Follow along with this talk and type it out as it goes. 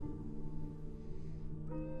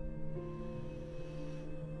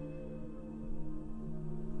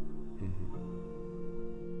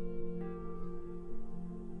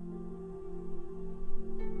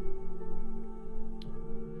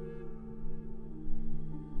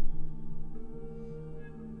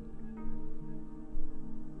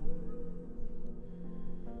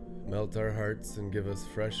Melt our hearts and give us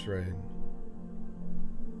fresh rain.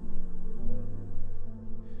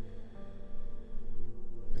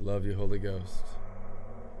 We love you, Holy Ghost.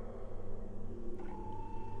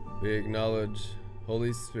 We acknowledge,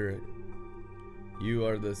 Holy Spirit, you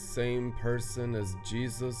are the same person as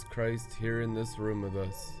Jesus Christ here in this room with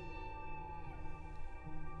us.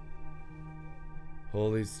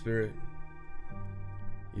 Holy Spirit,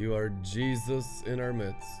 you are Jesus in our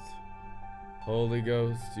midst. Holy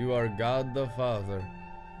Ghost, you are God the Father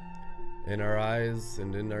in our eyes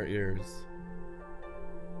and in our ears.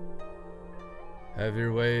 Have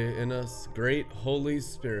your way in us, great Holy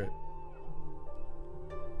Spirit,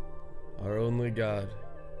 our only God.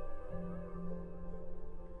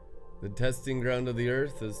 The testing ground of the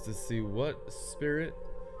earth is to see what spirit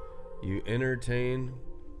you entertain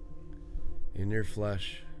in your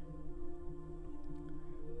flesh.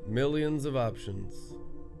 Millions of options.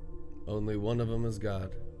 Only one of them is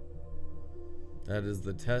God. That is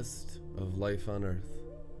the test of life on earth.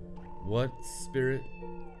 What spirit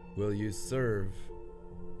will you serve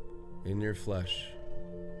in your flesh?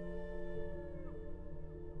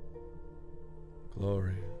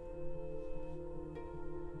 Glory.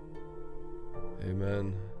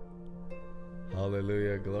 Amen.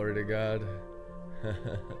 Hallelujah. Glory to God.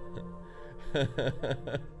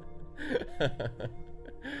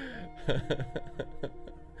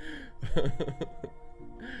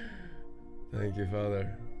 Thank you,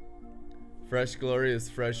 Father. Fresh glory is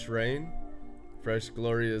fresh rain. Fresh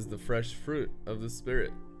glory is the fresh fruit of the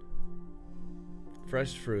Spirit.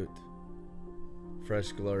 Fresh fruit.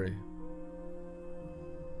 Fresh glory.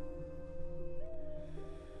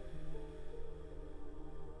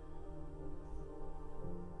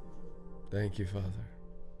 Thank you, Father.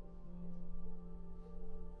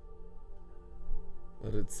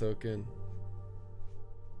 Let it soak in.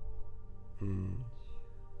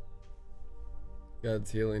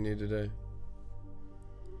 God's healing you today.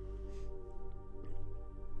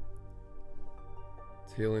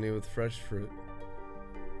 It's healing you with fresh fruit.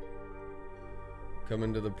 Come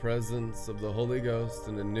into the presence of the Holy Ghost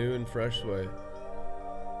in a new and fresh way.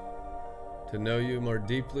 To know you more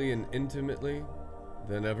deeply and intimately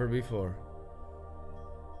than ever before.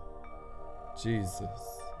 Jesus.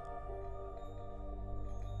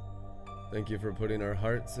 Thank you for putting our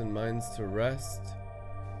hearts and minds to rest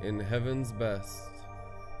in heaven's best.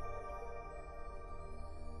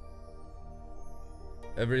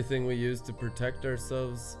 Everything we use to protect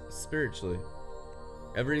ourselves spiritually,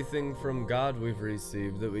 everything from God we've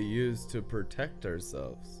received that we use to protect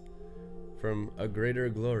ourselves from a greater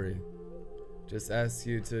glory, just ask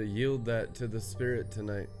you to yield that to the Spirit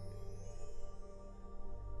tonight.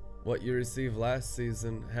 What you received last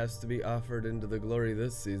season has to be offered into the glory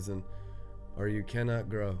this season, or you cannot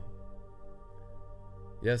grow.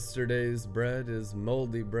 Yesterday's bread is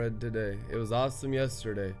moldy bread today. It was awesome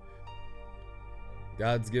yesterday.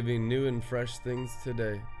 God's giving new and fresh things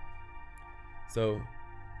today. So,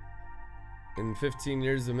 in 15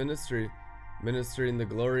 years of ministry, ministering the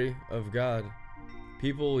glory of God,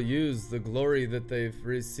 people will use the glory that they've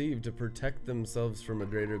received to protect themselves from a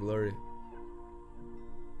greater glory.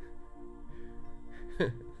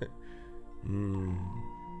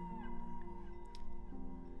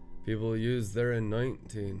 People use their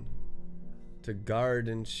anointing to guard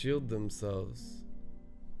and shield themselves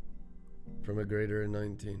from a greater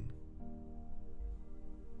anointing.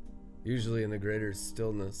 Usually in a greater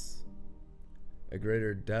stillness, a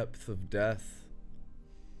greater depth of death,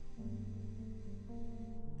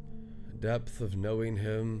 a depth of knowing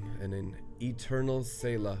Him, and an eternal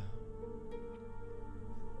Selah.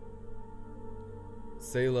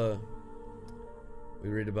 Selah, we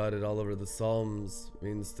read about it all over the Psalms,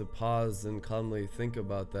 means to pause and calmly think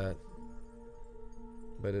about that.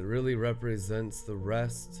 But it really represents the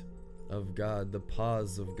rest of God, the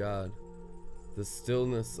pause of God, the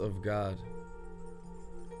stillness of God.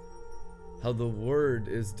 How the Word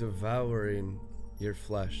is devouring your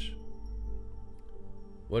flesh.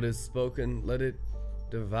 What is spoken, let it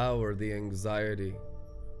devour the anxiety,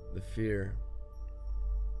 the fear,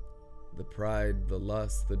 the pride, the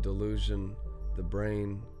lust, the delusion, the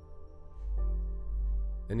brain,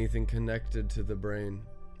 anything connected to the brain,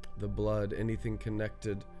 the blood, anything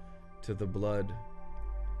connected to the blood.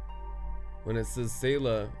 When it says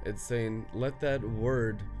Selah, it's saying, let that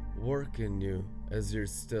word work in you as you're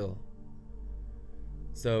still.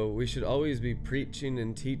 So we should always be preaching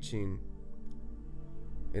and teaching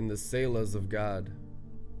in the Selahs of God.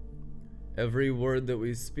 Every word that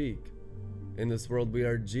we speak, in this world we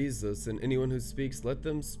are Jesus, and anyone who speaks, let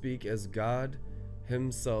them speak as God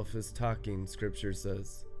Himself is talking, Scripture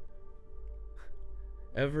says.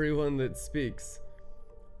 Everyone that speaks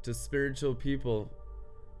to spiritual people,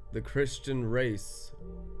 the Christian race.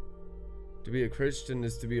 To be a Christian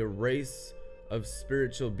is to be a race of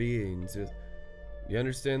spiritual beings. You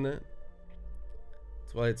understand that?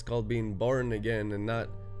 That's why it's called being born again and not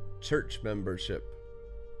church membership.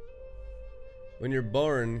 When you're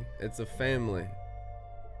born, it's a family.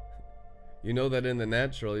 You know that in the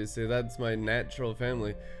natural, you say, that's my natural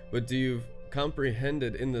family. But do you comprehend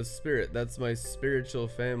it in the spirit? That's my spiritual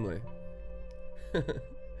family.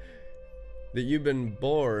 That you've been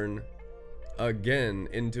born again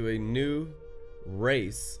into a new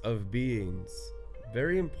race of beings.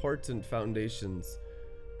 Very important foundations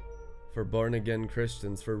for born again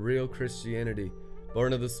Christians, for real Christianity.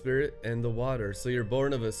 Born of the Spirit and the water. So you're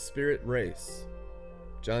born of a spirit race.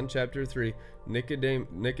 John chapter 3,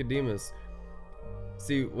 Nicodemus.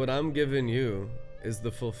 See, what I'm giving you is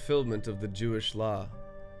the fulfillment of the Jewish law.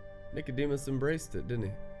 Nicodemus embraced it, didn't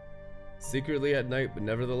he? Secretly at night, but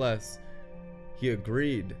nevertheless, he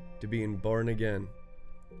agreed to being born again.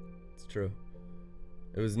 It's true.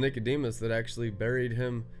 It was Nicodemus that actually buried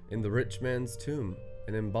him in the rich man's tomb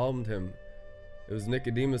and embalmed him. It was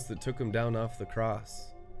Nicodemus that took him down off the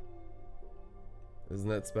cross. Isn't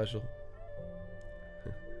that special?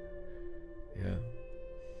 Yeah.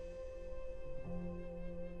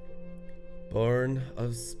 Born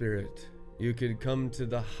of spirit, you could come to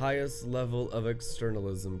the highest level of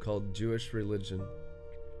externalism called Jewish religion.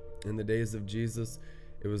 In the days of Jesus,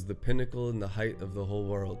 it was the pinnacle and the height of the whole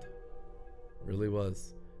world. It really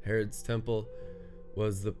was. Herod's temple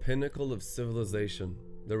was the pinnacle of civilization.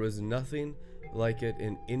 There was nothing like it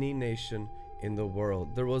in any nation in the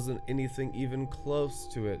world. There wasn't anything even close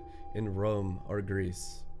to it in Rome or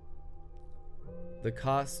Greece. The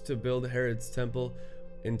cost to build Herod's temple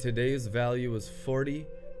in today's value was $40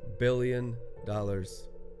 billion.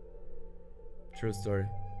 True story.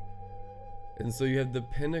 And so you have the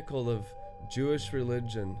pinnacle of Jewish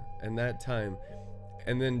religion in that time.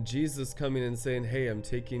 And then Jesus coming and saying, hey, I'm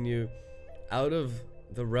taking you out of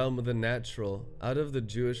the realm of the natural, out of the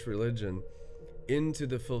Jewish religion, into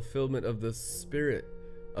the fulfillment of the spirit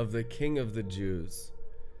of the King of the Jews,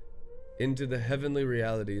 into the heavenly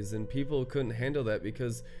realities. And people couldn't handle that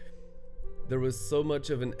because there was so much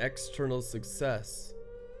of an external success,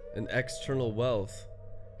 an external wealth,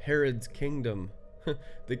 Herod's kingdom,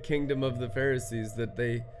 the kingdom of the Pharisees, that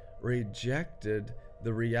they rejected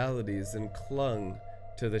the realities and clung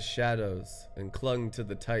to the shadows and clung to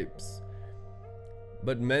the types.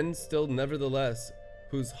 But men still, nevertheless,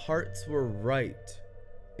 whose hearts were right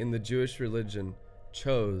in the Jewish religion,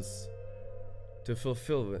 chose to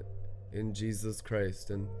fulfill it in Jesus Christ.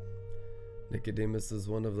 And Nicodemus is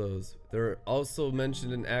one of those. There are also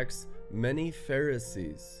mentioned in Acts, many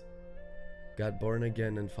Pharisees got born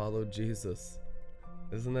again and followed Jesus.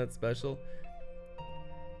 Isn't that special?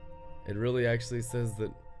 It really actually says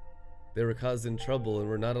that they were causing trouble and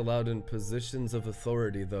were not allowed in positions of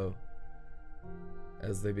authority, though,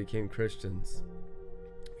 as they became Christians,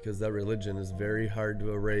 because that religion is very hard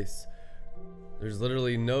to erase. There's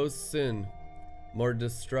literally no sin more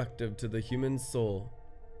destructive to the human soul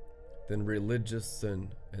than religious sin,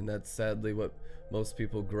 and that's sadly what most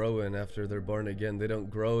people grow in after they're born again. They don't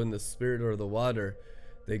grow in the spirit or the water.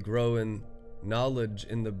 They grow in knowledge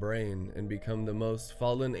in the brain and become the most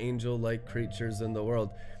fallen angel-like creatures in the world.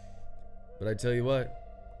 But I tell you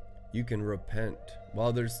what, you can repent.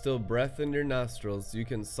 While there's still breath in your nostrils, you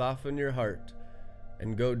can soften your heart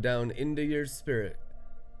and go down into your spirit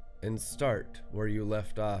and start where you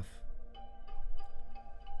left off.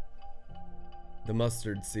 The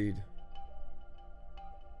mustard seed,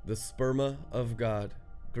 the sperma of God,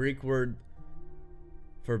 Greek word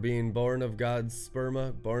for being born of God's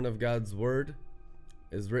sperma, born of God's word,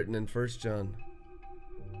 is written in 1 John.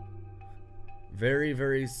 Very,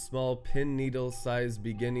 very small pin needle size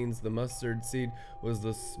beginnings. The mustard seed was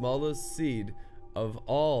the smallest seed of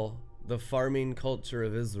all the farming culture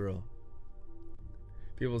of Israel.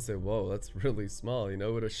 People say, whoa, that's really small. It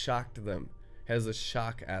would have shocked them. Has a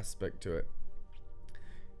shock aspect to it.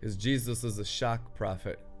 Because Jesus is a shock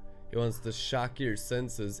prophet. He wants to shock your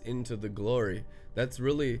senses into the glory. That's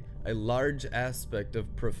really a large aspect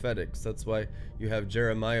of prophetics. That's why you have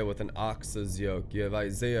Jeremiah with an ox's yoke. You have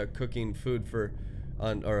Isaiah cooking food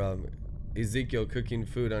Ezekiel cooking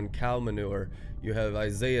food on cow manure. You have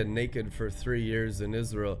Isaiah naked for 3 years in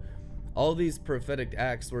Israel. All these prophetic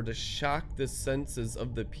acts were to shock the senses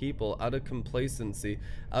of the people out of complacency,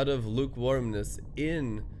 out of lukewarmness,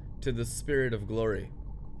 into the spirit of glory.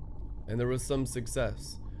 And there was some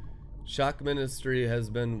success. Shock ministry has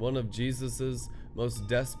been one of Jesus's most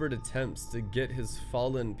desperate attempts to get his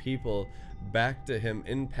fallen people back to him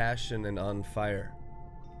in passion and on fire.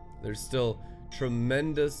 There's still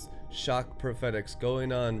tremendous shock prophetics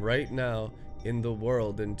going on right now in the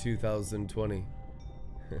world in 2020.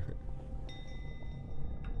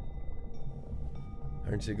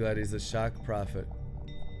 Aren't you glad he's a shock prophet?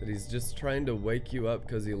 That he's just trying to wake you up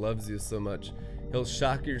because he loves you so much. He'll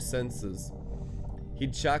shock your senses.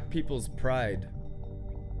 He'd shock people's pride.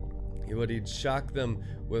 He'd shock them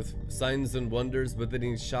with signs and wonders, but then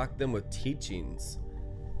he'd shock them with teachings.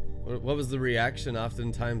 What was the reaction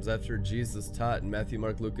oftentimes after Jesus taught in Matthew,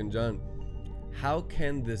 Mark, Luke, and John? How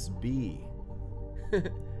can this be?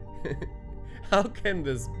 How can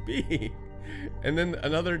this be? And then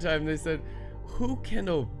another time they said, who can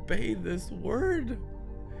obey this word?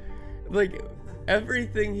 Like,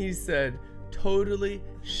 everything he said totally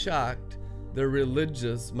shocked their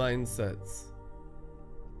religious mindsets.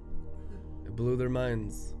 It blew their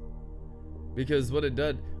minds. Because what it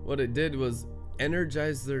did was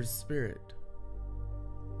energize their spirit.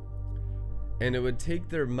 And it would take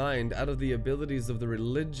their mind out of the abilities of the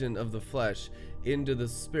religion of the flesh into the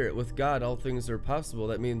spirit. With God, all things are possible.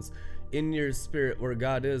 That means in your spirit where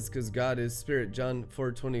God is, because God is spirit. John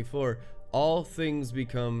 4:24, all things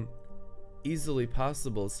become easily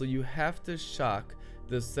possible. So you have to shock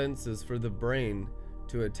the senses for the brain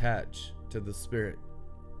to attach to the spirit.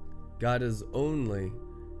 God is only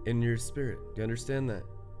in your spirit. Do you understand that?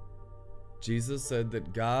 Jesus said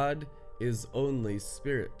that God is only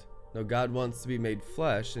spirit. Now, God wants to be made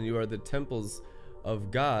flesh, and you are the temples of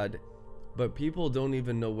God, but people don't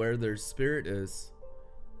even know where their spirit is.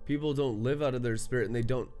 People don't live out of their spirit, and they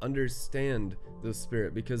don't understand the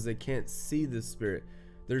spirit because they can't see the spirit.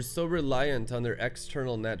 They're so reliant on their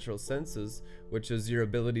external natural senses, which is your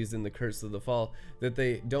abilities in the curse of the fall, that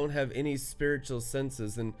they don't have any spiritual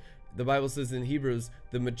senses. And the Bible says in Hebrews,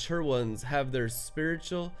 the mature ones have their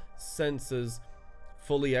spiritual senses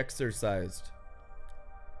fully exercised,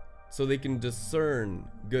 so they can discern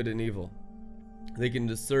good and evil. They can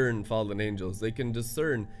discern fallen angels. They can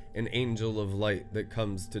discern an angel of light that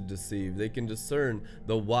comes to deceive. They can discern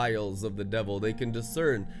the wiles of the devil. They can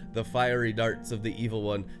discern the fiery darts of the evil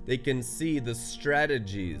one. They can see the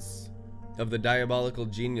strategies of the diabolical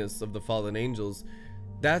genius of the fallen angels.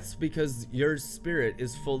 That's because your spirit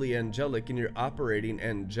is fully angelic and you're operating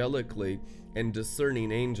angelically and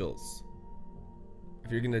discerning angels.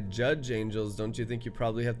 If you're going to judge angels, don't you think you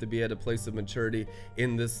probably have to be at a place of maturity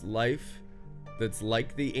in this life that's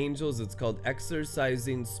like the angels? It's called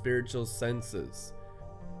exercising spiritual senses.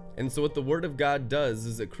 And so what the Word of God does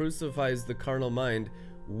is it crucifies the carnal mind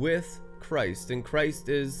with Christ. And Christ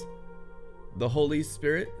is the Holy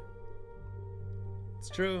Spirit. It's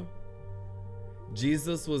true.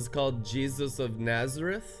 Jesus was called Jesus of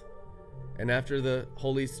Nazareth. And after the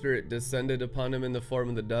Holy Spirit descended upon him in the form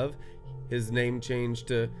of the dove, his name changed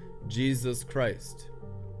to Jesus Christ.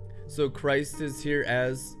 So Christ is here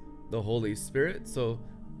as the Holy Spirit. So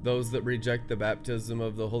those that reject the baptism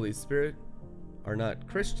of the Holy Spirit are not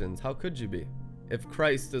Christians. How could you be? If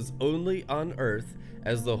Christ is only on earth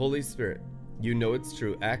as the Holy Spirit, you know it's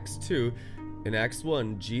true. Acts 2, in Acts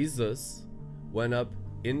 1, Jesus went up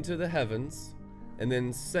into the heavens and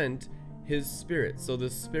then sent his Spirit. So the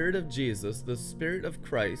Spirit of Jesus, the Spirit of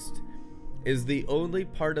Christ, is the only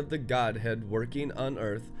part of the Godhead working on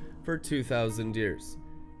earth for 2,000 years.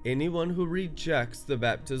 Anyone who rejects the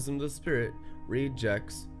baptism of the Spirit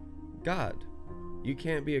rejects God. You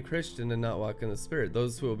can't be a Christian and not walk in the Spirit.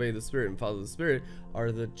 Those who obey the Spirit and follow the Spirit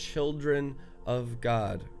are the children of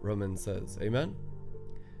God, Romans says. Amen?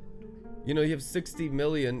 You know, you have 60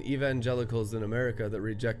 million evangelicals in America that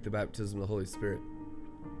reject the baptism of the Holy Spirit.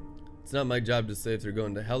 It's not my job to say if they're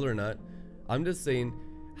going to hell or not. I'm just saying,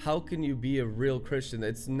 how can you be a real Christian?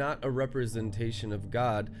 It's not a representation of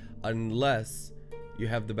God unless you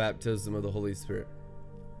have the baptism of the Holy Spirit.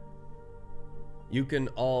 You can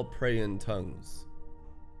all pray in tongues.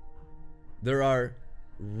 There are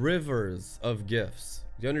rivers of gifts.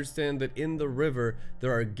 You understand that in the river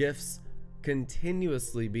there are gifts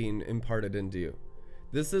continuously being imparted into you.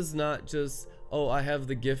 This is not just, oh, I have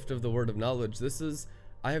the gift of the word of knowledge. This is,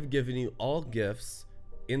 I have given you all gifts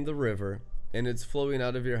in the river, and it's flowing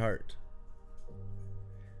out of your heart.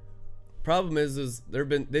 Problem is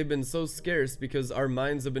they've been so scarce because our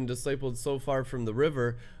minds have been discipled so far from the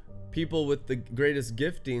river. People with the greatest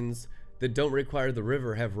giftings that don't require the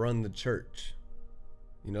river have run the church.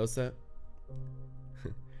 You notice that?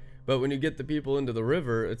 But when you get the people into the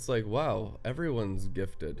river, it's like, wow, everyone's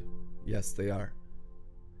gifted. Yes, they are.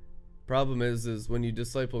 Problem is when you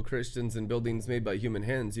disciple Christians in buildings made by human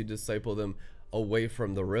hands, you disciple them away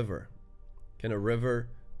from the river. Can a river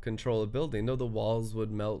control a building? No, the walls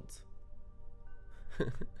would melt.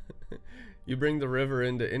 You bring the river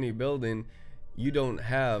into any building, you don't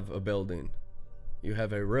have a building. You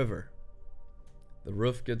have a river. The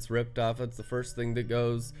roof gets ripped off. That's the first thing that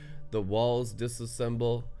goes. The walls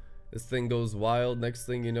disassemble. This thing goes wild. Next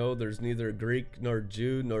thing you know, there's neither Greek nor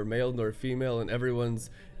Jew nor male nor female, and everyone's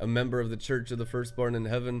a member of the church of the firstborn in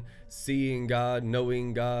heaven, seeing God,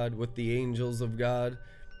 knowing God, with the angels of God.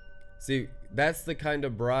 See, that's the kind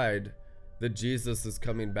of bride that Jesus is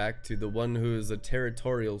coming back to, the one who is a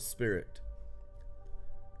territorial spirit.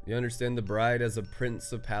 You understand the bride as a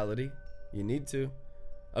principality? You need to.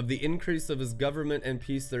 Of the increase of his government and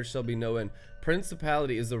peace there shall be no end.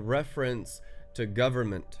 Principality is a reference to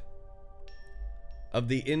government. Of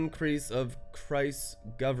the increase of Christ's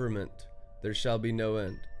government there shall be no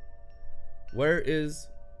end. Where is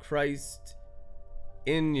Christ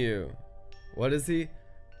in you? What is he?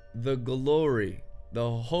 The glory, the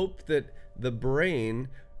hope that the brain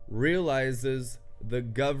realizes the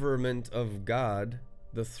government of God,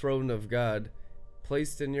 the throne of God,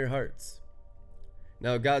 placed in your hearts.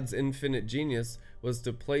 Now, God's infinite genius was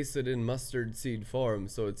to place it in mustard seed form,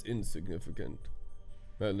 so it's insignificant.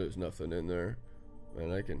 Man, there's nothing in there. Man,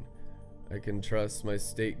 I can trust my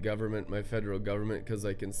state government, my federal government, because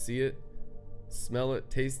I can see it, smell it,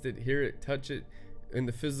 taste it, hear it, touch it in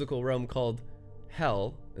the physical realm called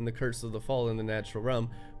hell, in the curse of the fall in the natural realm.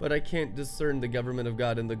 But I can't discern the government of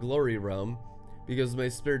God in the glory realm because my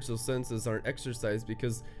spiritual senses aren't exercised,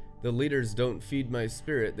 because the leaders don't feed my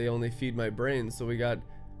spirit, they only feed my brain. So we got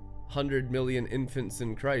 100 million infants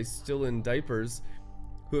in Christ still in diapers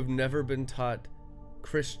who have never been taught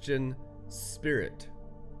Christian spirit,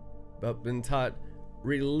 but been taught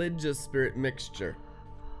religious spirit mixture.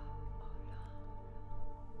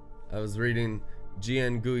 I was reading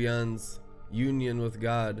Jian Guyan's Union with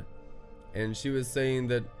God, and she was saying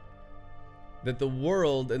that the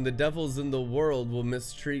world and the devils in the world will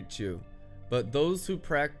mistreat you, but those who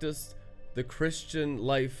practice the Christian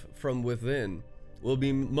life from within will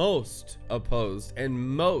be most opposed and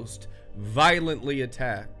most violently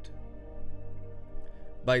attacked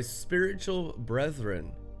by spiritual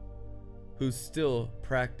brethren who still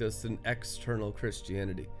practice an external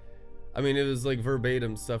Christianity. I mean, it was like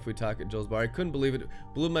verbatim stuff we talk at Joel's Bar. I couldn't believe it. It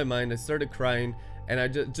blew my mind. I started crying, and I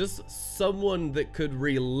just someone that could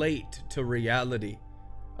relate to reality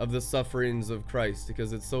of the sufferings of Christ,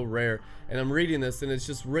 because it's so rare. And I'm reading this, and it's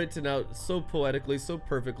just written out so poetically, so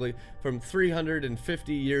perfectly from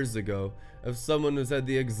 350 years ago of someone who's had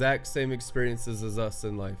the exact same experiences as us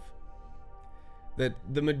in life. That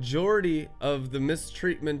the majority of the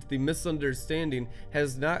mistreatment, the misunderstanding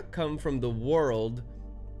has not come from the world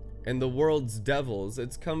and the world's devils.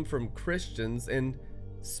 It's come from Christians and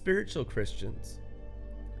spiritual Christians.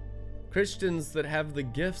 Christians that have the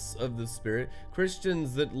gifts of the Spirit.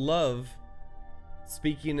 Christians that love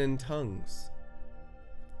speaking in tongues.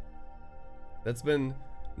 That's been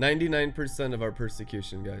 99% of our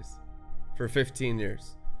persecution, guys, for 15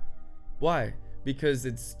 years. Why? Because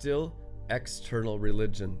it's still external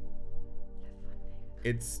religion.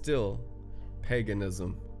 It's still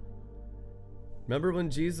paganism. Remember when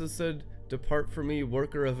Jesus said, "Depart from me,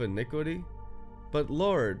 worker of iniquity"? But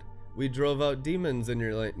Lord, we drove out demons in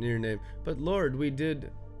your name. But Lord, we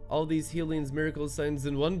did all these healings, miracles, signs,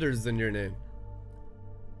 and wonders in your name.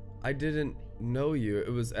 I didn't know you.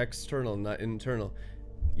 It was external, not internal.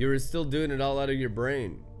 You were still doing it all out of your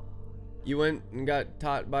brain. You went and got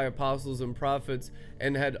taught by apostles and prophets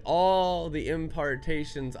and had all the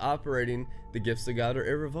impartations operating. The gifts of God are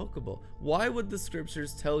irrevocable. Why would the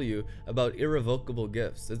scriptures tell you about irrevocable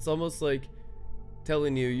gifts? It's almost like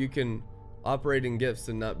telling you you can operate in gifts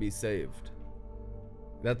and not be saved.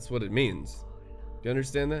 That's what it means. Do you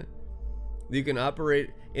understand that? You can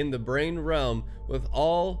operate in the brain realm with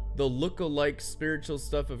all the look-alike spiritual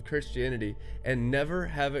stuff of Christianity and never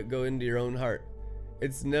have it go into your own heart.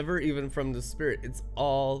 It's never even from the Spirit. It's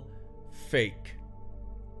all fake.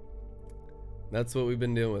 That's what we've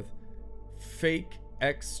been dealing with. Fake,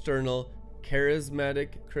 external,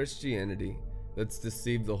 charismatic Christianity that's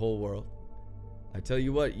deceived the whole world. I tell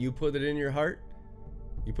you what, you put it in your heart,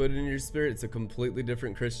 you put it in your spirit, it's a completely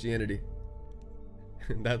different Christianity.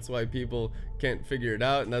 And that's why people can't figure it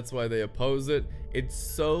out, and that's why they oppose it. It's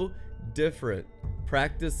so different.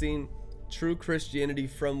 Practicing true Christianity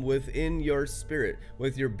from within your spirit,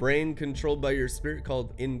 with your brain controlled by your spirit,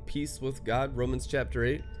 called in peace with God, Romans chapter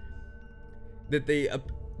 8, that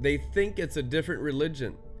they think it's a different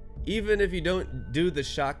religion. Even if you don't do the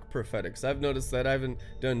shock prophetics. I've noticed that I haven't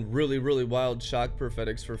done really, really wild shock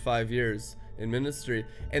prophetics for 5 years in ministry,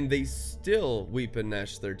 and they still weep and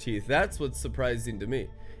gnash their teeth. That's what's surprising to me.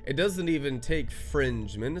 It doesn't even take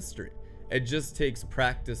fringe ministry. It just takes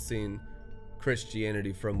practicing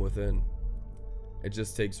Christianity from within. It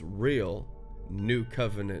just takes real new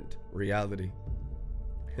covenant reality.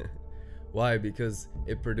 Why? Because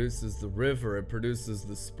it produces the river, it produces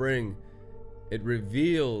the spring. It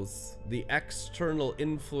reveals the external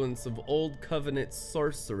influence of old covenant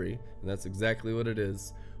sorcery, and that's exactly what it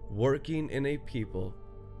is, working in a people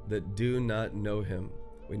that do not know him.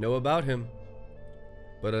 We know about him,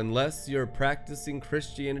 but unless you're practicing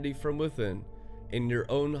Christianity from within, in your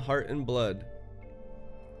own heart and blood,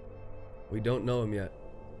 we don't know him yet.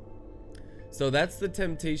 So that's the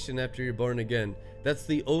temptation after you're born again. That's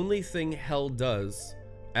the only thing hell does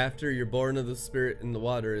after you're born of the Spirit in the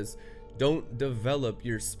water is don't develop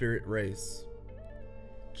your spirit race.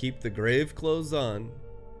 Keep the grave clothes on,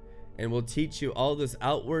 and we'll teach you all this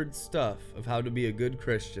outward stuff of how to be a good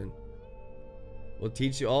Christian. We'll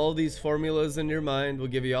teach you all these formulas in your mind. We'll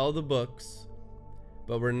give you all the books,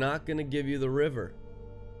 but we're not going to give you the river.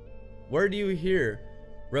 Where do you hear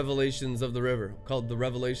revelations of the river? Called the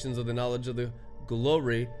revelations of the knowledge of the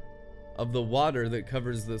glory of the water that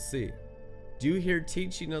covers the sea. Do you hear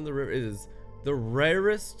teaching on the river? It is the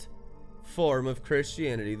rarest form of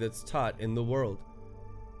Christianity that's taught in the world.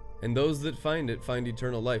 And those that find it find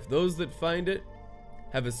eternal life. Those that find it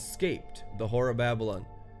have escaped the whore of Babylon.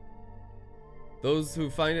 Those who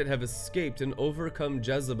find it have escaped and overcome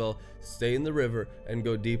Jezebel, stay in the river, and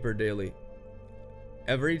go deeper daily.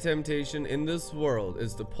 Every temptation in this world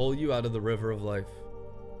is to pull you out of the river of life.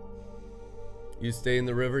 You stay in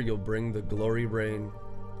the river, you'll bring the glory rain.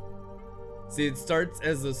 See, it starts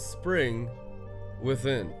as a spring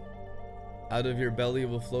within. Out of your belly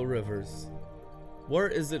will flow rivers. Where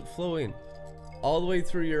is it flowing? All the way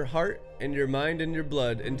through your heart and your mind and your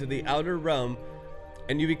blood into the outer realm,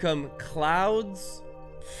 and you become clouds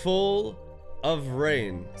full of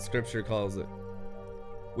rain, scripture calls it.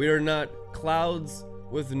 We are not clouds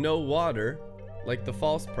with no water like the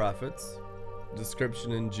false prophets,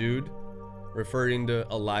 description in Jude, referring to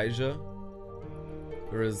Elijah.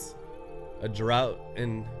 There was a drought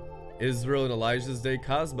in Israel in Elijah's day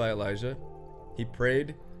caused by Elijah. He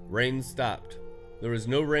prayed, rain stopped. There was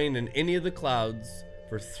no rain in any of the clouds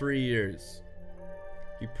for 3 years.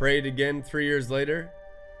 He prayed again 3 years later.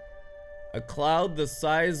 A cloud the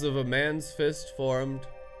size of a man's fist formed,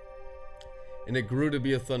 and it grew to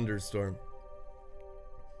be a thunderstorm,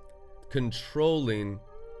 controlling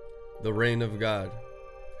the rain of God.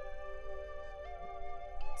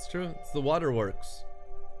 It's true. It's the waterworks.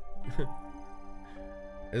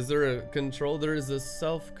 Is there a control? There is a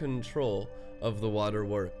self-control of the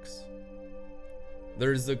waterworks.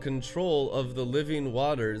 There's a control of the living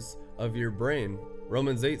waters of your brain.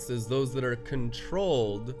 Romans 8 says those that are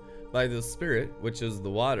controlled by the Spirit, which is the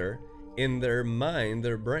water, in their mind,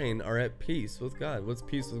 their brain, are at peace with God. What's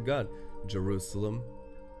peace with God? Jerusalem.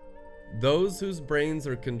 Those whose brains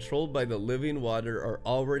are controlled by the living water are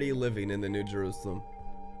already living in the New Jerusalem.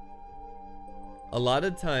 A lot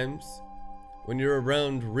of times, when you're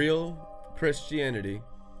around real Christianity,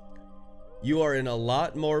 you are in a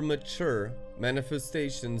lot more mature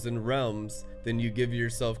manifestations and realms than you give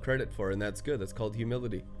yourself credit for, and that's good. That's called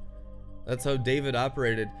humility. That's how David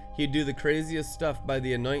operated. He'd do the craziest stuff by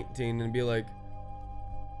the anointing and be like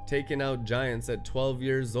taking out giants at 12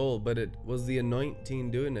 years old, but it was the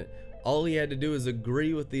anointing doing it. All he had to do is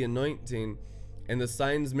agree with the anointing, and the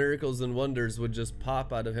signs, miracles, and wonders would just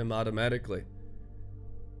pop out of him automatically.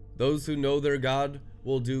 Those who know their God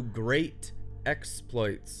will do great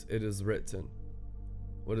exploits, it is written.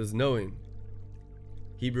 What is knowing?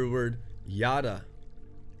 Hebrew word yada,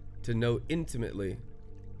 to know intimately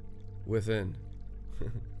within.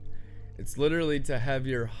 It's literally to have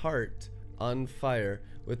your heart on fire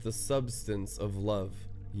with the substance of love.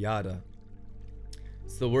 Yada.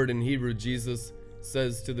 It's the word in Hebrew Jesus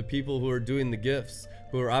says to the people who are doing the gifts,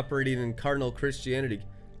 who are operating in carnal Christianity. Do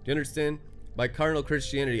you understand? By carnal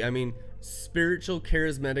Christianity, I mean spiritual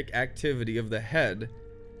charismatic activity of the head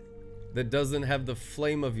that doesn't have the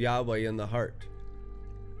flame of Yahweh in the heart.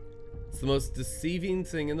 It's the most deceiving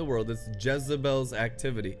thing in the world. It's Jezebel's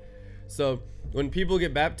activity. So when people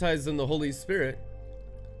get baptized in the Holy Spirit,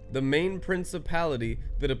 the main principality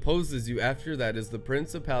that opposes you after that is the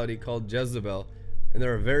principality called Jezebel. And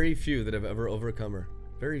there are very few that have ever overcome her.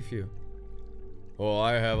 Very few. Oh,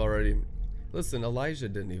 I have already. Listen, Elijah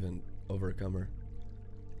didn't even overcome her.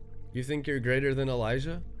 You think you're greater than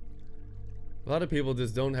Elijah? A lot of people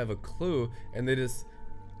just don't have a clue, and they just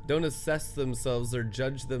don't assess themselves or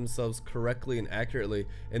judge themselves correctly and accurately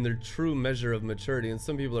in their true measure of maturity. And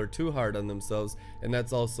some people are too hard on themselves, and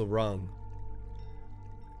that's also wrong.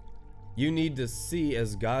 You need to see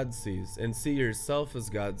as God sees and see yourself as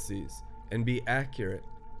God sees and be accurate.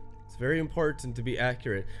 It's very important to be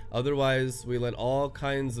accurate. Otherwise, we let all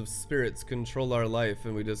kinds of spirits control our life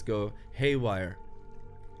and we just go haywire.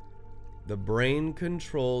 The brain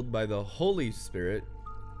controlled by the Holy Spirit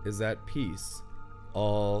is at peace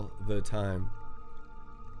all the time.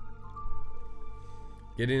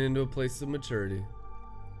 Getting into a place of maturity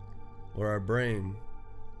where our brain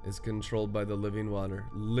is controlled by the living water,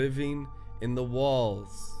 living in the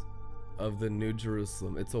walls of the New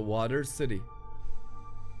Jerusalem. It's a water city.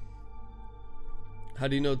 How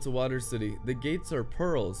do you know it's a water city? The gates are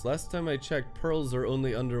pearls. Last time I checked, pearls are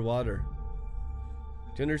only underwater.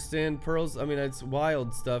 Do you understand pearls? I mean, it's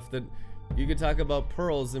wild stuff that you could talk about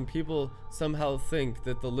pearls and people somehow think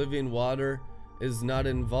that the living water is not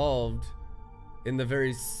involved in the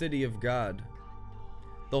very city of God.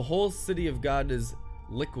 The whole city of God is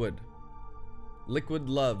liquid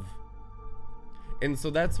love. And so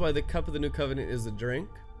that's why the cup of the new covenant is a drink,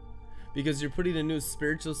 because you're putting a new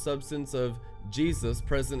spiritual substance of Jesus,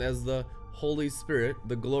 present as the Holy Spirit,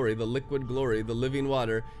 the glory, the liquid glory, the living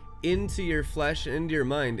water, into your flesh, into your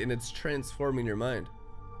mind, and it's transforming your mind.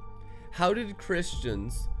 How did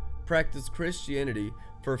Christians practice Christianity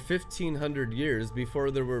for 1500 years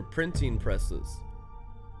before there were printing presses?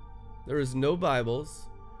 There was no Bibles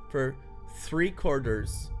for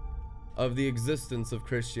 3/4 of the existence of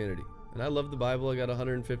Christianity. And I love the Bible. I got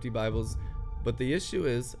 150 Bibles. But the issue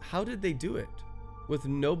is, how did they do it? With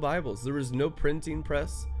no Bibles. There was no printing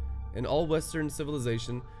press in all Western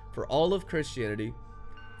civilization for all of Christianity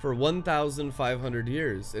for 1,500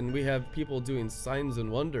 years. And we have people doing signs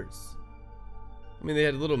and wonders. I mean, they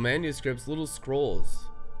had little manuscripts, little scrolls.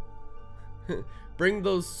 Bring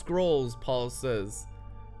those scrolls, Paul says,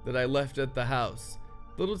 that I left at the house.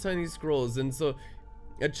 Little tiny scrolls. And so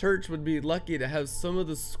a church would be lucky to have some of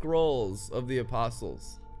the scrolls of the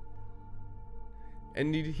apostles.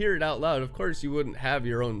 And you'd hear it out loud. Of course, you wouldn't have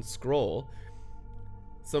your own scroll.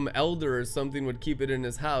 Some elder or something would keep it in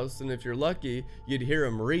his house, and if you're lucky, you'd hear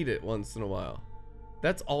him read it once in a while.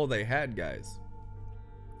 That's all they had, guys.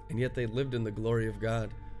 And yet they lived in the glory of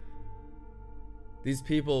God. These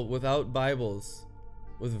people without Bibles,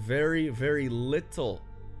 with very, very little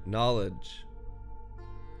knowledge.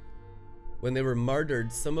 When they were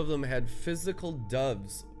martyred, some of them had physical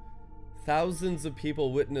doves. Thousands of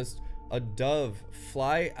people witnessed a dove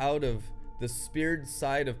fly out of the speared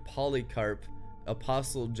side of Polycarp,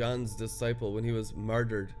 Apostle John's disciple, when he was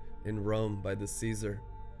martyred in Rome by the Caesar.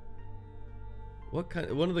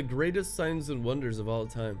 One of the greatest signs and wonders of all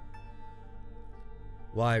time.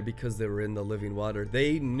 Why? Because they were in the living water.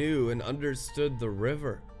 They knew and understood the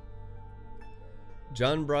river.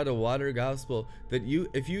 John brought a water gospel that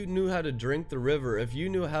if you knew how to drink the river, if you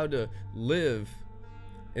knew how to live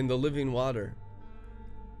in the living water,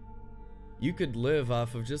 you could live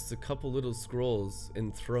off of just a couple little scrolls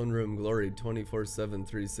in throne room glory 24/7,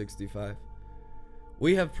 365.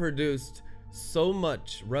 We have produced so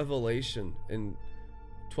much revelation in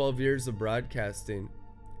 12 years of broadcasting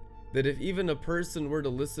that if even a person were to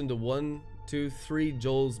listen to 1, 2, 3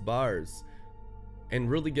 Joel's bars and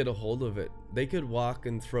really get a hold of it, they could walk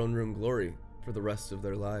in throne room glory for the rest of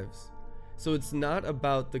their lives. So it's not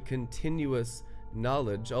about the continuous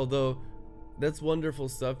knowledge, although that's wonderful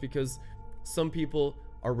stuff, because some people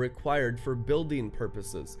are required for building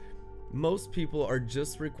purposes. Most people are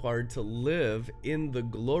just required to live in the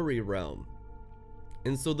glory realm.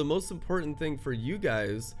 And so the most important thing for you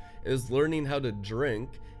guys is learning how to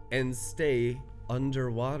drink and stay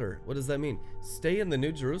underwater. What does that mean? Stay in the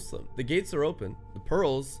New Jerusalem. The gates are open. The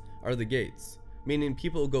pearls are the gates, meaning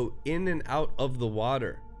people go in and out of the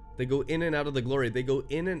water. They go in and out of the glory. They go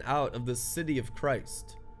in and out of the city of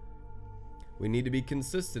Christ. We need to be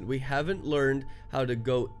consistent. We haven't learned how to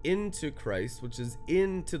go into Christ, which is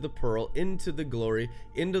into the pearl, into the glory,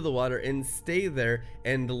 into the water, and stay there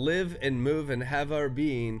and live and move and have our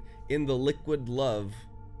being in the liquid love.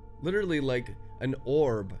 Literally like an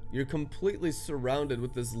orb. You're completely surrounded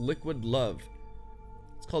with this liquid love.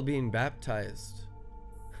 It's called being baptized.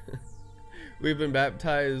 We've been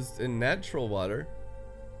baptized in natural water.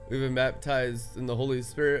 We've been baptized in the Holy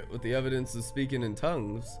Spirit with the evidence of speaking in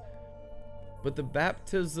tongues. But the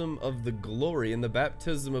baptism of the glory and the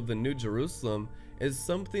baptism of the New Jerusalem is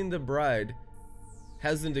something the bride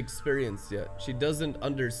hasn't experienced yet. She doesn't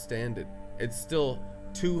understand it. It's still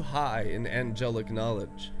too high in angelic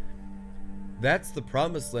knowledge. That's the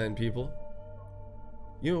promised land, people.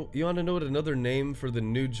 You want to know what another name for the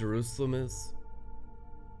New Jerusalem is?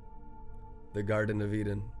 The Garden of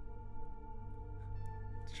Eden.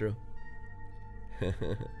 It's true.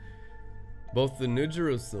 Both the New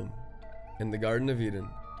Jerusalem and the Garden of Eden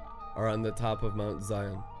are on the top of Mount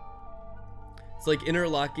Zion. It's like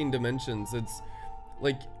interlocking dimensions. It's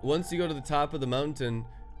like once you go to the top of the mountain,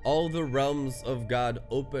 all the realms of God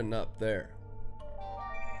open up there.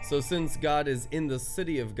 So since God is in the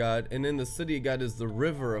city of God, and in the city of God is the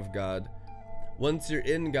river of God, once you're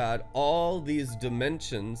in God, all these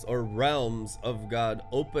dimensions or realms of God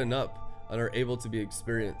open up and are able to be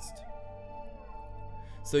experienced.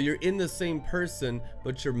 So you're in the same person,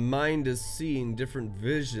 but your mind is seeing different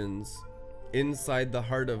visions inside the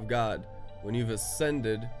heart of God when you've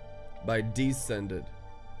ascended by descended.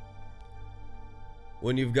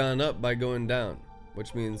 When you've gone up by going down,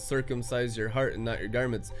 which means circumcise your heart and not your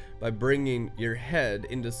garments, by bringing your head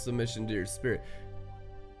into submission to your spirit.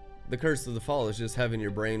 The curse of the fall is just having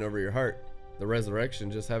your brain over your heart. The resurrection,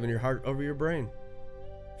 just having your heart over your brain.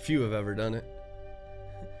 Few have ever done it.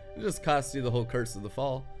 It just costs you the whole curse of the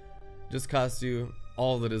fall. It just costs you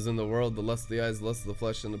all that is in the world, the lust of the eyes, the lust of the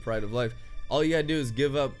flesh, and the pride of life. All you gotta do is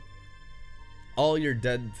give up all your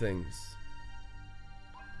dead things.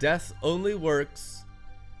 Death only works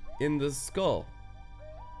in the skull.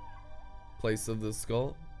 Place of the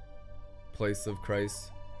skull, place of Christ's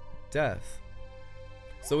death.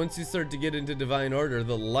 So once you start to get into divine order,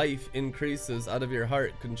 the life increases out of your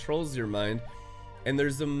heart, controls your mind, and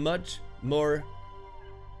there's a much more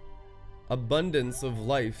abundance of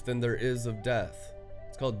life than there is of death.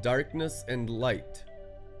 It's called darkness and light.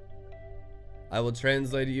 I will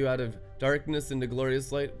translate you out of darkness into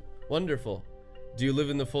glorious light. Wonderful. Do you live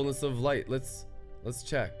in the fullness of light? Let's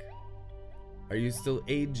check. Are you still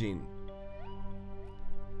aging?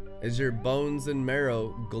 Is your bones and marrow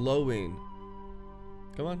glowing?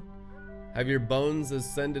 Come on. Have your bones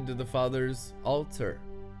ascended to the Father's altar?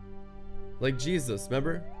 Like Jesus,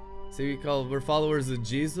 remember? See, we're followers of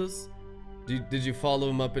Jesus. Did you follow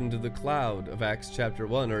him up into the cloud of Acts chapter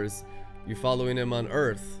 1, or is you following him on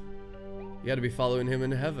earth? You got to be following him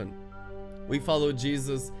in heaven. We follow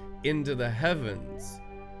Jesus into the heavens.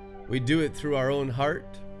 We do it through our own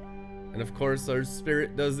heart. And of course, our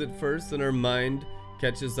spirit does it first, and our mind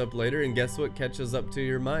catches up later. And guess what catches up to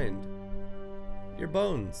your mind? Your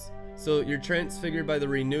bones. So you're transfigured by the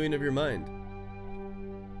renewing of your mind.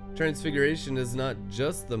 Transfiguration is not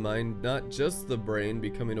just the mind, not just the brain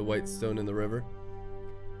becoming a white stone in the river,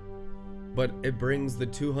 but it brings the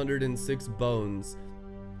 206 bones.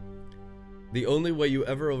 The only way you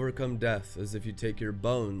ever overcome death is if you take your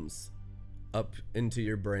bones up into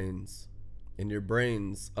your brains, and your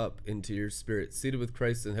brains up into your spirit, seated with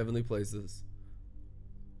Christ in heavenly places.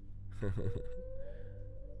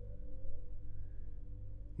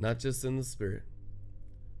 Not just in the spirit,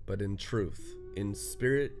 but in truth, in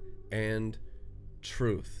spirit and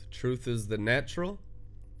truth. Truth is the natural,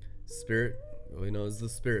 spirit, we know, is the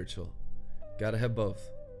spiritual. Gotta have both.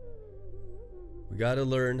 We gotta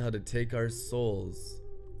learn how to take our souls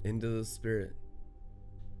into the spirit.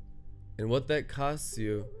 And what that costs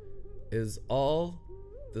you is all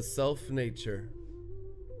the self nature,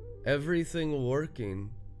 everything working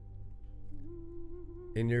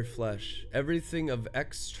in your flesh, everything of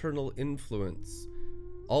external influence,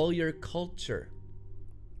 all your culture.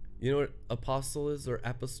 You know what apostle is, or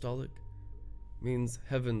apostolic? Means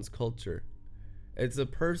heaven's culture. It's a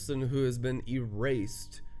person who has been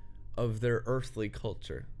erased of their earthly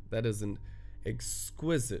culture. That is an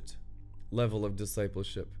exquisite level of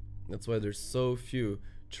discipleship. That's why there's so few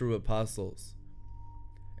true apostles.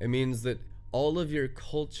 It means that all of your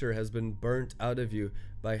culture has been burnt out of you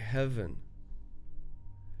by heaven.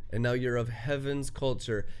 And now you're of heaven's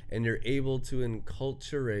culture, and you're able to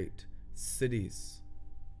enculturate cities.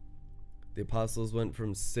 The apostles went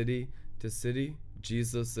from city to city.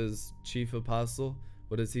 Jesus is chief apostle.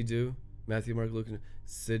 What does he do? Matthew, Mark, Luke,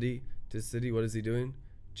 city to city. What is he doing?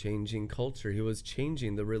 Changing culture. He was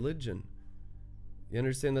changing the religion. You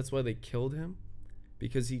understand that's why they killed him?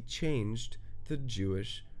 Because he changed the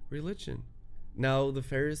Jewish religion. Now the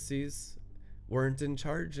Pharisees weren't in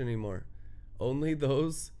charge anymore. Only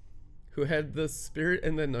those who had the spirit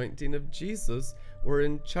and the anointing of Jesus were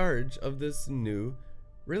in charge of this new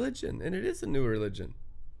religion. And it is a new religion.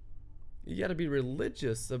 You got to be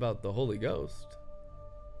religious about the Holy Ghost.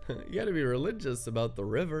 You got to be religious about the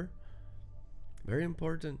river. Very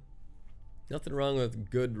important. Nothing wrong with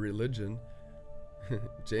good religion.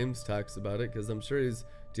 James talks about it because I'm sure he's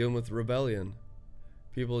dealing with rebellion.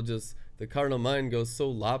 People just, the carnal mind goes so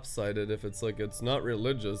lopsided if it's like it's not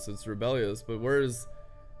religious, it's rebellious. But where's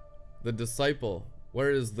the disciple?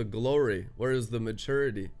 Where is the glory? Where is the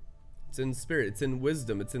maturity? It's in spirit, it's in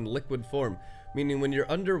wisdom, it's in liquid form. Meaning when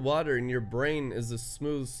you're underwater and your brain is a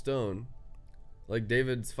smooth stone, like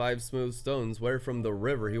David's 5 smooth stones, where from the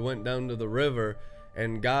river, he went down to the river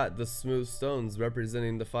and got the smooth stones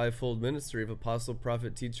representing the 5-fold ministry of apostle,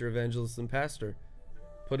 prophet, teacher, evangelist, and pastor.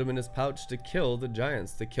 Put them in his pouch to kill the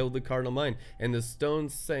giants, to kill the carnal mind. And the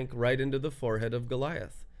stones sank right into the forehead of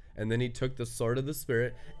Goliath. And then he took the sword of the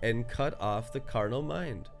Spirit and cut off the carnal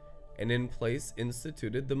mind, and in place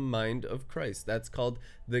instituted the mind of Christ. That's called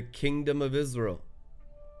the kingdom of Israel.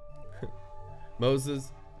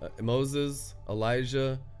 Moses,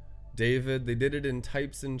 Elijah, David, they did it in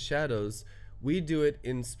types and shadows. We do it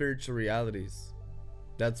in spiritual realities.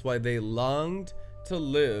 That's why they longed to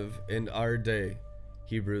live in our day.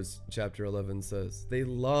 Hebrews chapter 11 says they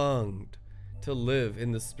longed to live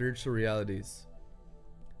in the spiritual realities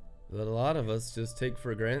that a lot of us just take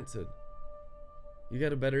for granted. You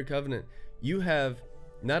got a better covenant. You have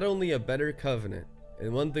not only a better covenant,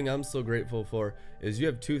 and one thing I'm so grateful for is you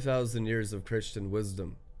have 2,000 years of Christian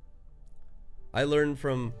wisdom. I learned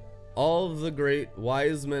from all of the great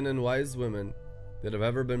wise men and wise women that have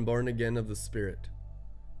ever been born again of the Spirit,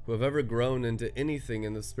 who have ever grown into anything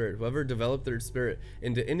in the Spirit, who ever developed their spirit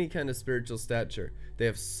into any kind of spiritual stature. They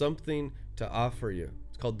have something to offer you.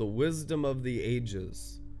 It's called the wisdom of the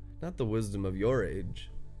ages, not the wisdom of your age.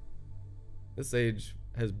 This age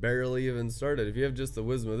has barely even started. If you have just the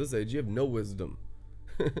wisdom of this age, you have no wisdom.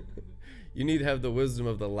 You need to have the wisdom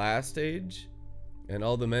of the last age and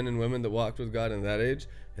all the men and women that walked with God in that age,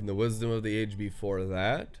 and the wisdom of the age before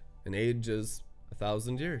that. An age is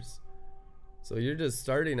 1,000 years. So you're just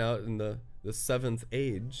starting out in the 7th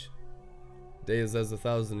age. Day is as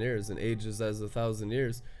 1,000 years, and age is as 1,000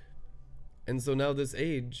 years. And so now this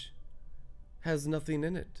age has nothing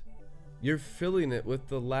in it. You're filling it with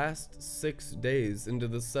the last 6 days into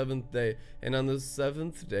the 7th day. And on the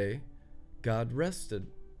 7th day, God rested.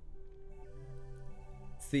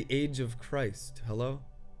 It's the age of Christ. Hello?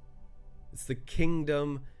 It's the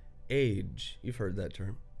kingdom age. You've heard that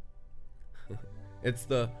term. It's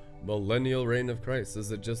the millennial reign of Christ.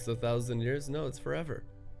 Is it just 1,000 years? No, it's forever.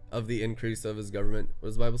 Of the increase of his government. What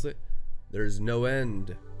does the Bible say? There's no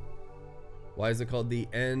end. Why is it called the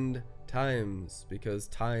end times? Because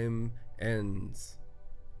time ends.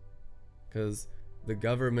 Because the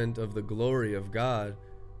government of the glory of God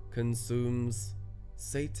consumes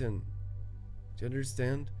Satan. Do you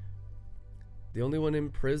understand? The only one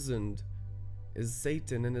imprisoned is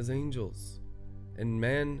Satan and his angels. And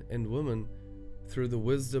man and woman, through the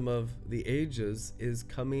wisdom of the ages, is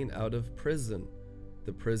coming out of prison.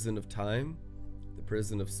 The prison of time, the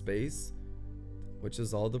prison of space, which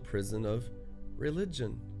is all the prison of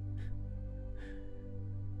religion.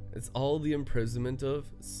 It's all the imprisonment of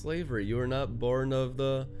slavery. You are not born of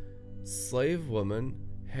the slave woman,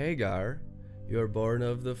 Hagar. You are born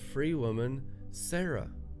of the free woman, Sarah.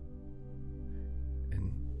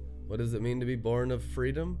 And what does it mean to be born of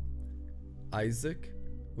freedom? Isaac,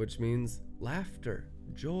 which means laughter,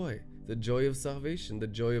 joy, the joy of salvation, the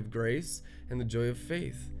joy of grace, and the joy of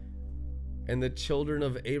faith. And the children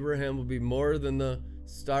of Abraham will be more than the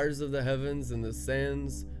stars of the heavens and the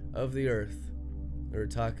sands of the earth. We were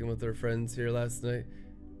talking with our friends here last night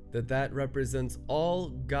that represents all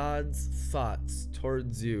God's thoughts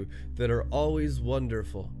towards you that are always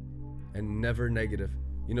wonderful and never negative.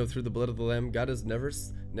 You know, through the blood of the Lamb, God has never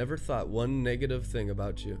thought one negative thing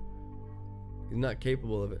about you. He's not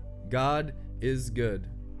capable of it. God is good.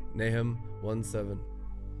 Nahum 1:7.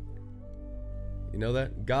 You know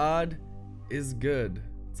that? God is good.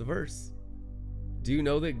 It's a verse. Do you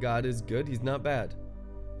know that God is good? He's not bad.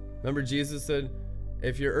 Remember, Jesus said,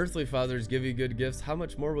 if your earthly fathers give you good gifts, how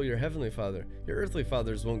much more will your heavenly Father? Your earthly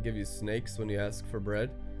fathers won't give you snakes when you ask for bread.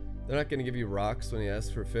 They're not going to give you rocks when you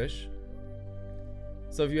ask for fish.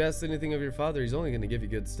 So if you ask anything of your Father, He's only going to give you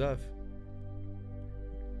good stuff.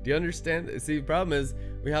 Do you understand? See, the problem is,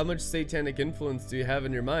 how much satanic influence do you have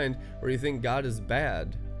in your mind where you think God is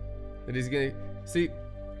bad? That He's going to... See,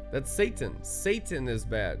 that's Satan. Satan is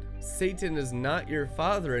bad. Satan is not your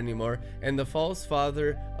father anymore, and the false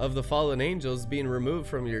father of the fallen angels being removed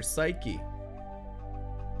from your psyche.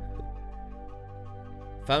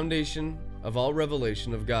 Foundation of all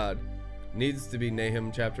revelation of God needs to be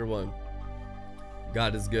Nahum chapter 1.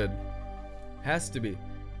 God is good. Has to be.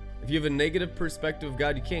 If you have a negative perspective of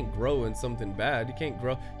God, you can't grow in something bad. You can't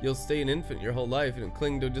grow. You'll stay an infant your whole life and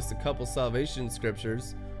cling to just a couple salvation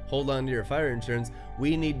scriptures. Hold on to your fire insurance.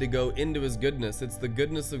 We need to go into His goodness. It's the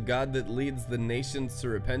goodness of God that leads the nations to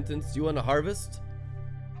repentance. Do you want to harvest?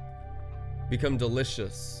 Become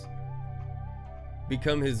delicious.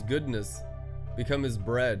 Become His goodness. Become his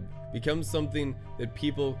bread. Become something that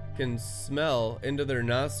people can smell into their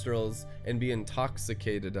nostrils and be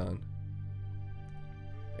intoxicated on.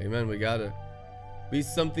 Amen. We gotta be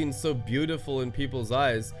something so beautiful in people's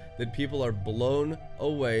eyes that people are blown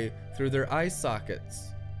away through their eye sockets.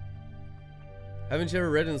 Haven't you ever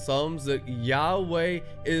read in Psalms that Yahweh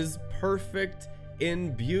is perfect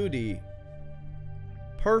in beauty?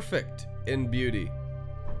 Perfect in beauty.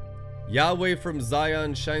 Yahweh from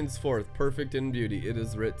Zion shines forth, perfect in beauty. It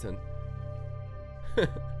is written.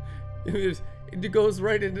 It goes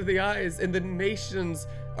right into the eyes, and the nations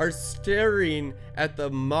are staring at the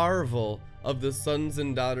marvel of the sons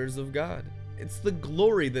and daughters of God. It's the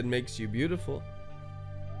glory that makes you beautiful.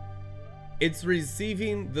 It's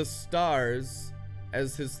receiving the stars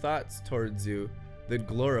as his thoughts towards you that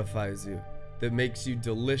glorifies you, that makes you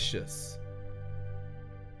delicious,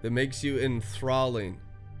 that makes you enthralling.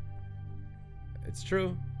 It's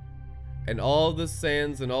true. And all the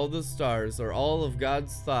sands and all the stars are all of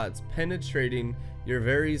God's thoughts penetrating your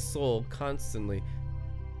very soul constantly.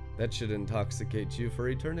 That should intoxicate you for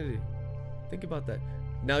eternity. Think about that.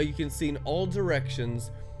 Now you can see in all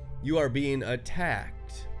directions you are being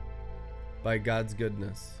attacked by God's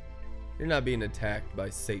goodness. You're not being attacked by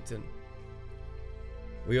Satan.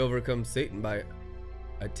 We overcome Satan by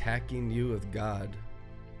attacking you with God.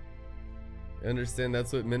 You understand?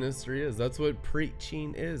 That's what ministry is. That's what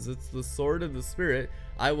preaching is. It's the sword of the Spirit.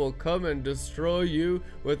 I will come and destroy you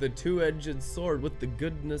with a two-edged sword, with the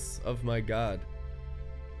goodness of my God.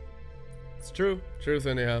 It's true. Truth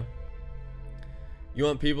anyhow. You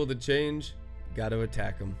want people to change? Got to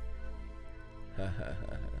attack them.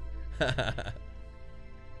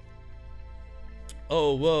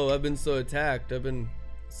 Oh, whoa, I've been so attacked. I've been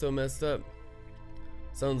so messed up.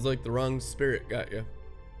 Sounds like the wrong spirit got you.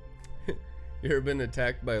 You ever been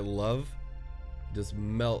attacked by love? Just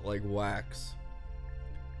melt like wax.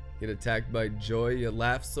 Get attacked by joy, you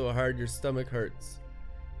laugh so hard your stomach hurts.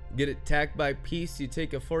 Get attacked by peace, you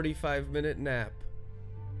take a 45-minute nap.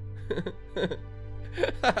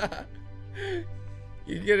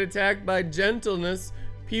 You get attacked by gentleness,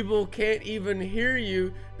 people can't even hear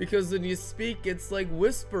you because when you speak it's like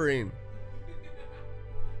whispering.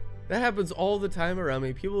 That happens all the time around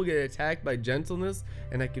me. People get attacked by gentleness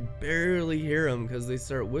and I can barely hear them because they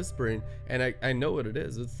start whispering, and I know what it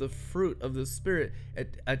is. It's the fruit of the Spirit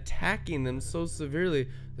attacking them so severely.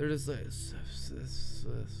 They're just like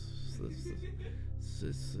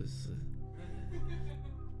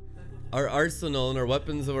our arsenal and our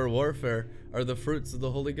weapons of our warfare are the fruits of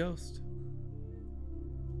the Holy Ghost.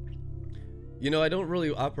 You know, I don't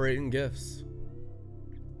really operate in gifts.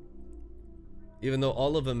 Even though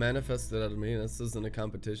all of them manifested out of me, this isn't a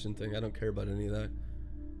competition thing. I don't care about any of that.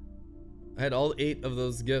 I had all 8 of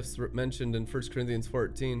those gifts mentioned in 1 Corinthians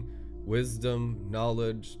 14. Wisdom,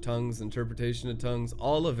 knowledge, tongues, interpretation of tongues,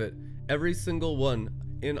 all of it. Every single one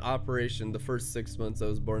in operation the first 6 months I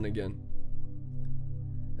was born again.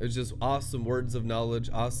 It was just awesome words of knowledge,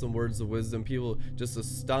 awesome words of wisdom. People just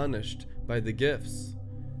astonished by the gifts.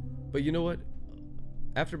 But you know what?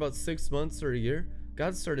 After about 6 months or a year,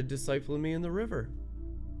 God started discipling me in the river,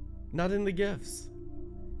 not in the gifts.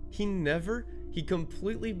 He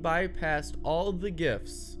completely bypassed all the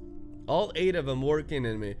gifts, all 8 of them working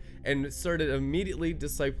in me, and started immediately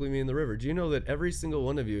discipling me in the river. Do you know that every single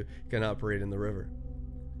one of you can operate in the river?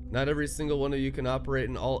 Not every single one of you can operate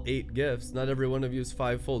in all 8 gifts. Not every one of you is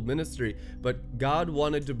 5-fold ministry, but God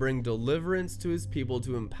wanted to bring deliverance to his people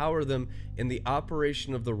to empower them in the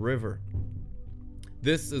operation of the river.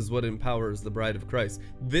 This is what empowers the bride of Christ.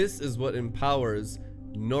 This is what empowers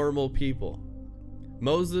normal people.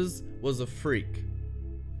 Moses was a freak.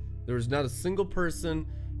 There was not a single person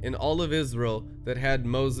in all of Israel that had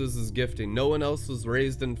Moses' gifting. No one else was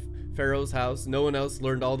raised in Pharaoh's house. No one else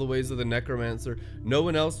learned all the ways of the necromancer. No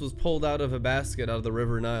one else was pulled out of a basket out of the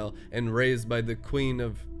river Nile and raised by the queen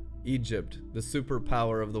of Egypt, the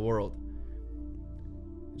superpower of the world.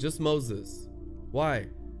 Just Moses. Why?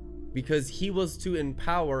 Because he was to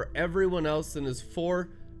empower everyone else in his 4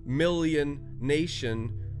 million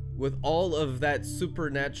nation with all of that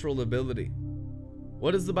supernatural ability.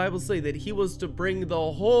 What does the Bible say? That he was to bring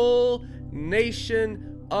the whole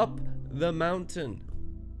nation up the mountain.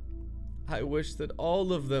 I wish that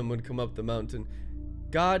all of them would come up the mountain.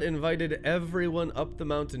 God invited everyone up the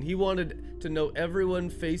mountain. He wanted to know everyone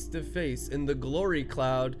face to face in the glory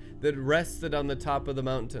cloud that rested on the top of the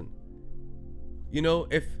mountain. You know,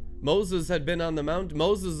 if Moses had been on the mountain,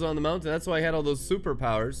 Moses was on the mountain, that's why he had all those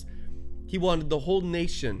superpowers. He wanted the whole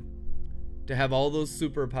nation to have all those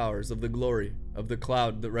superpowers of the glory of the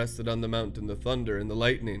cloud that rested on the mountain, the thunder and the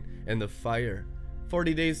lightning and the fire.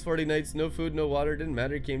 40 days, 40 nights, no food, no water, didn't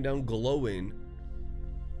matter. He came down glowing.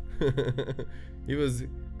 He was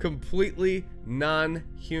completely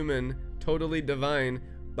non-human, totally divine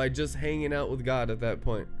by just hanging out with God at that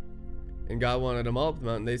point. And God wanted them all up the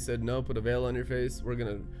mountain. They said, no, put a veil on your face.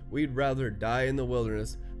 We'd rather die in the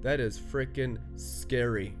wilderness. That is freaking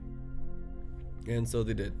scary. And so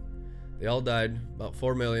they did. They all died, about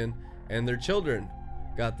 4 million, and their children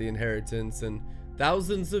got the inheritance. And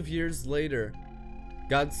thousands of years later,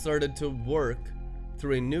 God started to work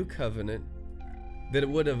through a new covenant that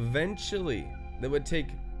would take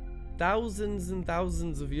thousands and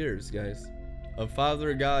thousands of years, guys, of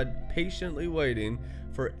Father God patiently waiting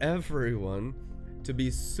for everyone to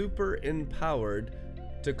be super empowered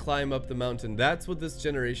to climb up the mountain. That's what this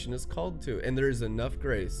generation is called to, and there is enough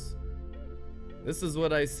grace. This is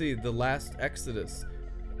what I see, the last Exodus,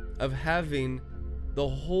 of having the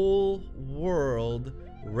whole world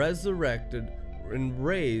resurrected and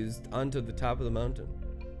raised onto the top of the mountain.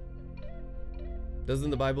 Doesn't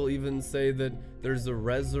the Bible even say that there's a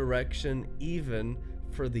resurrection even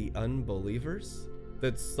for the unbelievers?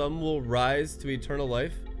 That some will rise to eternal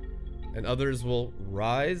life and others will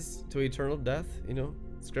rise to eternal death? You know,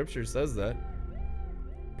 Scripture says that.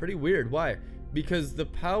 Pretty weird. Why? Because the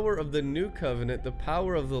power of the new covenant, the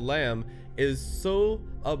power of the Lamb, is so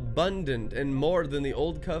abundant and more than the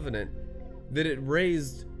old covenant that it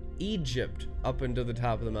raised Egypt up into the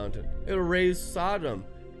top of the mountain. It'll raise Sodom.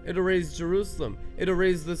 It'll raise Jerusalem. It'll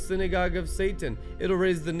raise the synagogue of Satan. It'll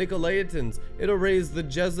raise the Nicolaitans. It'll raise the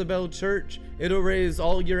Jezebel church. It'll raise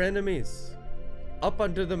all your enemies up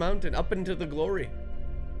onto the mountain, up into the glory.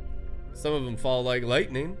 Some of them fall like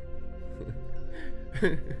lightning.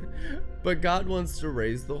 But God wants to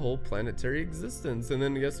raise the whole planetary existence. And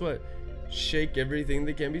then guess what? Shake everything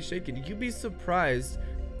that can be shaken. You'd be surprised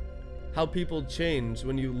how people change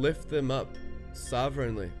when you lift them up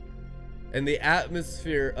sovereignly. And the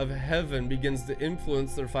atmosphere of heaven begins to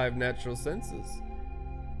influence their 5 natural senses.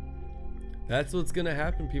 That's what's going to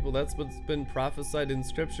happen, people. That's what's been prophesied in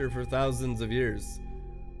Scripture for thousands of years.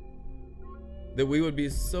 That we would be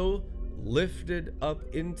so lifted up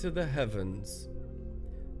into the heavens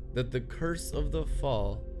that the curse of the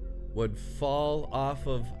fall would fall off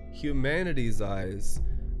of humanity's eyes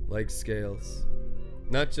like scales.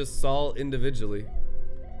 Not just Saul individually,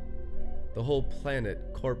 the whole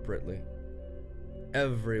planet corporately.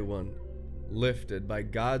 Everyone lifted by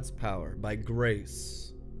God's power, by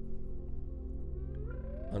grace,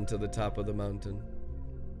 onto the top of the mountain.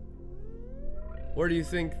 Where do you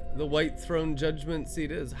think the white throne judgment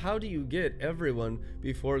seat is? How do you get everyone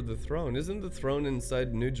before the throne? Isn't the throne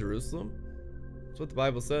inside New Jerusalem? That's what the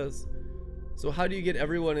Bible says. So how do you get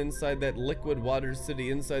everyone inside that liquid water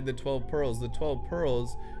city, inside the 12 pearls? The 12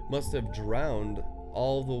 pearls must have drowned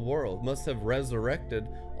all the world, must have resurrected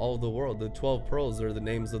all the world. The 12 pearls are the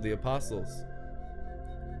names of the apostles.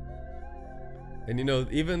 And you know,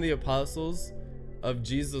 even the apostles of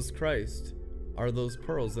Jesus Christ are those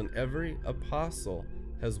pearls, and every apostle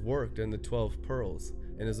has worked in the 12 pearls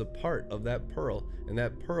and is a part of that pearl, and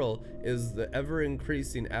that pearl is the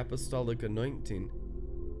ever-increasing apostolic anointing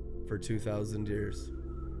for 2,000 years.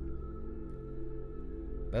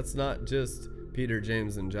 That's not just Peter,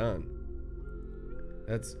 James, and John.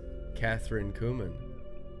 That's Catherine Kuhlman.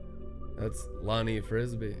 That's Lonnie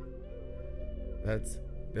Frisbee. That's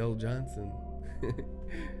Bill Johnson.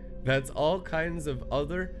 That's all kinds of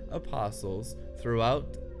other apostles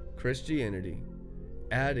throughout Christianity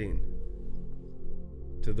adding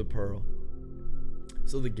to the pearl.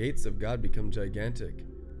 So the gates of God become gigantic.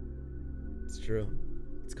 It's true.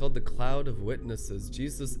 It's called the cloud of witnesses.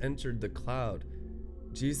 Jesus entered the cloud.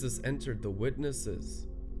 Jesus entered the witnesses.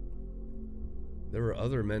 There were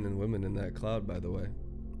other men and women in that cloud, by the way,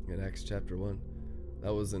 in Acts chapter 1.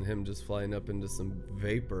 That wasn't him just flying up into some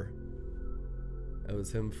vapor. That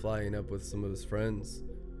was him flying up with some of his friends.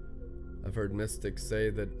 I've heard mystics say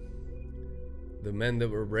that the men that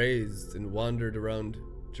were raised and wandered around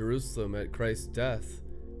Jerusalem at Christ's death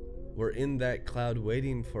were in that cloud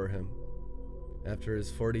waiting for him after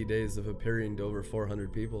his 40 days of appearing to over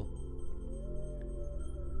 400 people.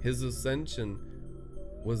 His ascension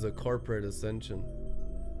was a corporate ascension.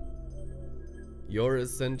 Your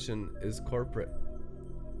ascension is corporate.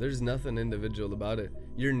 There's nothing individual about it.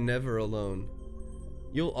 You're never alone.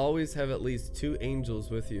 You'll always have at least 2 angels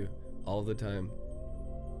with you all the time.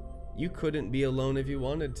 You couldn't be alone if you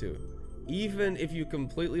wanted to. Even if you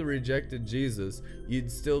completely rejected Jesus,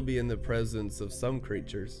 you'd still be in the presence of some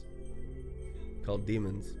creatures called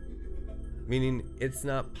demons. Meaning it's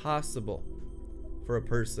not possible for a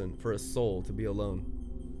person, for a soul, to be alone.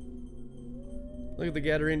 Look at the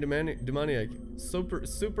Gadarene demoniac.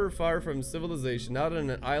 Super far from civilization, out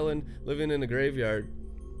on an island, living in a graveyard.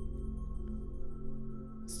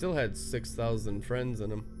 Still had 6,000 friends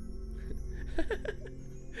in him.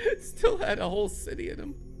 Still had a whole city in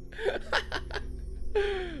him.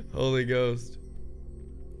 Holy Ghost.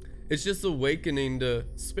 It's just awakening to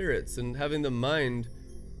spirits and having the mind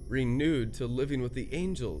renewed to living with the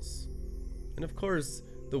angels. And of course,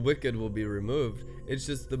 the wicked will be removed. It's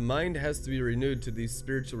just the mind has to be renewed to these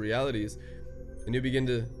spiritual realities. And you begin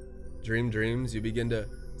to dream dreams, you begin to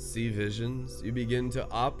see visions, you begin to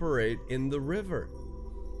operate in the river.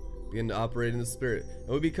 Begin to operate in the spirit. And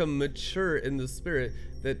we become mature in the spirit,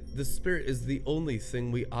 that the spirit is the only thing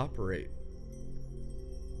we operate.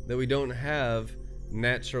 That we don't have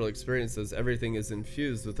natural experiences. Everything is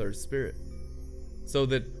infused with our spirit. So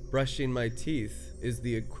that brushing my teeth is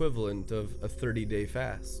the equivalent of a 30-day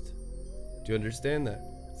fast. Do you understand that?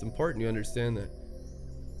 It's important you understand that.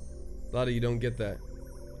 A lot of you don't get that.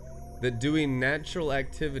 That doing natural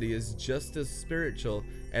activity is just as spiritual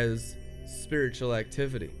as spiritual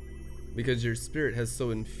activity. Because your spirit has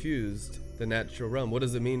so infused the natural realm. What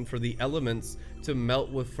does it mean for the elements to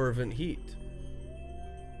melt with fervent heat?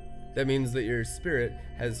 That means that your spirit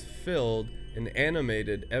has filled and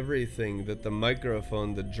animated everything, that the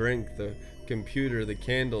microphone, the drink, the computer, the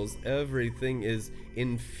candles, everything is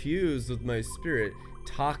infused with my spirit,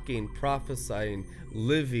 talking, prophesying,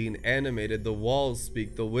 living, animated. The walls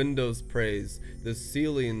speak, the windows praise, the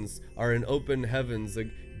ceilings are in open heavens,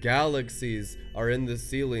 the galaxies are in the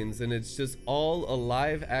ceilings, and it's just all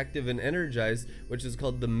alive, active, and energized, which is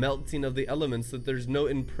called the melting of the elements, that there's no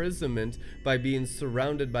imprisonment by being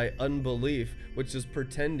surrounded by unbelief, which is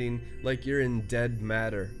pretending like you're in dead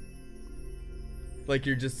matter. Like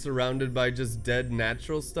you're just surrounded by just dead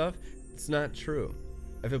natural stuff. It's not true.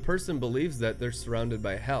 If a person believes that, they're surrounded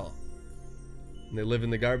by hell. And they live in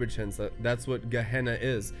the garbage hens. That's what Gehenna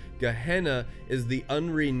is. Gehenna is the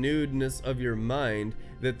unrenewedness of your mind,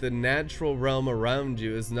 that the natural realm around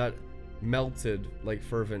you is not melted like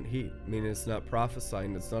fervent heat. I mean, it's not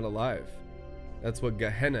prophesying, it's not alive. That's what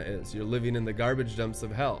Gehenna is. You're living in the garbage dumps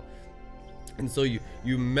of hell. And so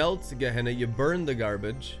you melt Gehenna, you burn the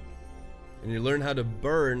garbage, and you learn how to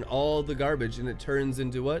burn all the garbage, and it turns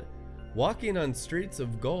into what? Walking on streets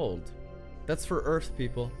of gold. That's for earth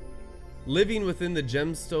people. Living within the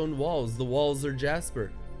gemstone walls. The walls are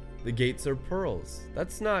jasper. The gates are pearls.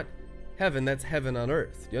 That's not heaven, that's heaven on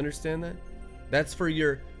earth. Do you understand that? That's for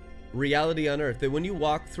your reality on earth. That when you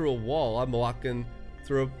walk through a wall, I'm walking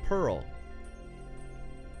through a pearl.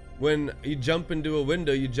 When you jump into a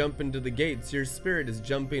window, you jump into the gates. Your spirit is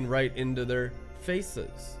jumping right into their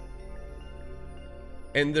faces.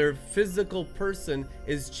 And their physical person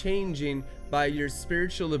is changing by your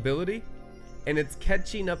spiritual ability, and it's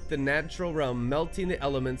catching up the natural realm, melting the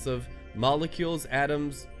elements of molecules,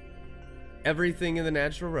 atoms, everything in the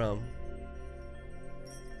natural realm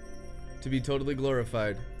to be totally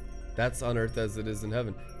glorified. That's on earth as it is in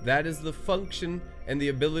heaven. That is the function and the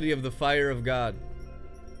ability of the fire of God.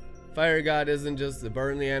 Fire of God isn't just to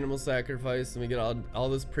burn the animal sacrifice and we get all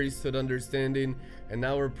this priesthood understanding, and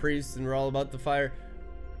now we're priests and we're all about the fire.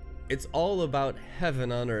 It's all about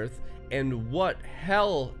heaven on earth, and what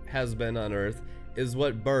hell has been on earth is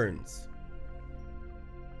what burns.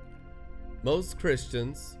 Most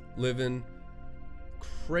Christians live in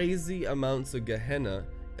crazy amounts of Gehenna,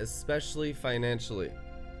 especially financially.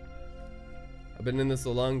 I've been in this a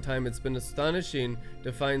long time. It's been astonishing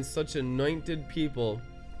to find such anointed people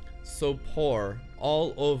so poor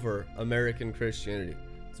all over American Christianity.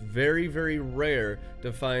 It's very, very rare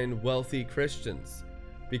to find wealthy Christians,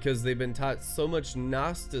 because they've been taught so much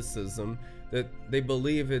Gnosticism that they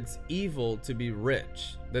believe it's evil to be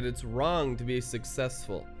rich, that it's wrong to be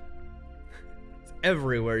successful. It's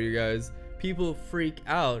everywhere, you guys. People freak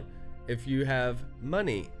out if you have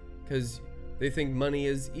money because they think money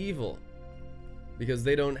is evil because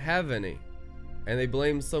they don't have any, and they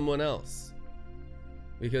blame someone else.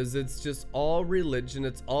 Because it's just all religion,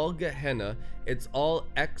 it's all Gehenna, it's all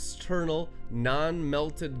external,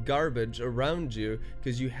 non-melted garbage around you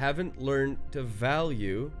because you haven't learned to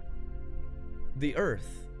value the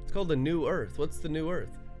earth. It's called a new earth. What's the new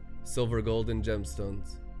earth? Silver, gold, and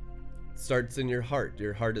gemstones. It starts in your heart.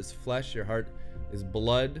 Your heart is flesh, your heart is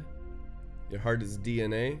blood, your heart is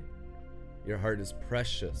DNA, your heart is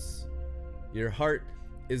precious. Your heart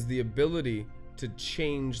is the ability to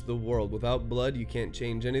change the world. Without blood, you can't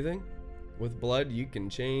change anything. With blood, you can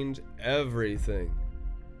change everything.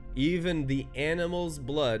 Even the animal's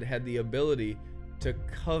blood had the ability to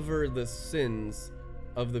cover the sins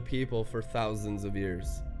of the people for thousands of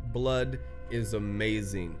years. Blood is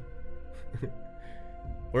amazing.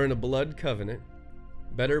 We're in a blood covenant,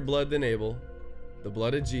 better blood than Abel, the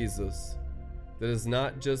blood of Jesus, that is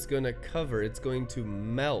not just going to cover, it's going to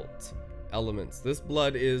melt elements. This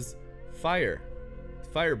blood is fire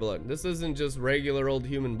blood. This isn't just regular old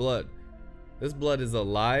human blood. This blood is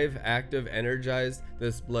alive, active, energized.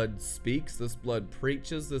 This blood speaks. This blood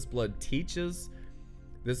preaches. This blood teaches.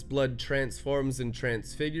 This blood transforms and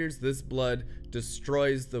transfigures. This blood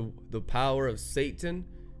destroys the power of Satan.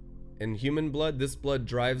 In human blood, this blood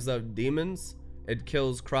drives out demons. It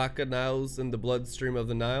kills crocodiles in the bloodstream of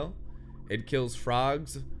the Nile. It kills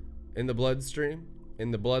frogs in the bloodstream,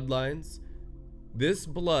 in the bloodlines. This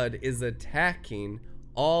blood is attacking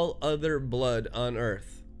all other blood on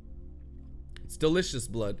earth. It's delicious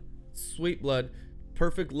blood, sweet blood,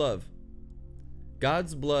 perfect love.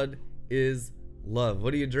 God's blood is love.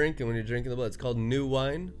 What are you drinking when you're drinking the blood? It's called new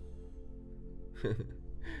wine.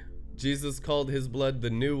 Jesus called his blood the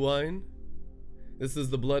new wine. This is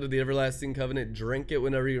the blood of the everlasting covenant. Drink it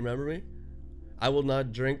whenever you remember me. I will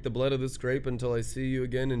not drink the blood of this grape until I see you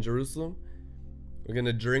again in Jerusalem. We're going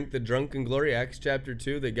to drink the drunken glory. Acts chapter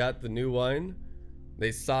 2, they got the new wine.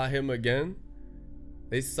 They saw him again.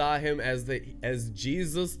 They saw him as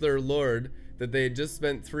Jesus, their Lord, that they had just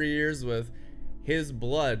spent 3 years with. His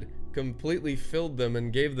blood completely filled them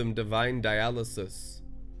and gave them divine dialysis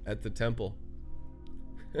at the temple.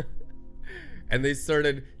 And they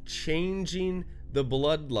started changing the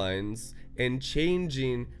bloodlines and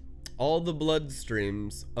changing all the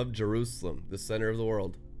bloodstreams of Jerusalem, the center of the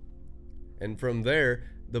world. And from there,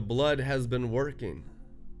 the blood has been working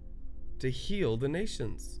to heal the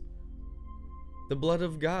nations. The blood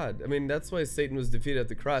of God. I mean, that's why Satan was defeated at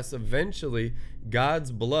the cross. Eventually,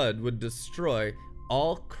 God's blood would destroy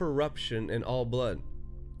all corruption and all blood.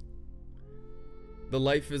 The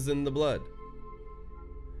life is in the blood.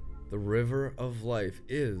 The river of life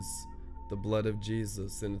is the blood of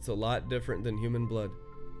Jesus, and it's a lot different than human blood.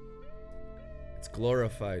 It's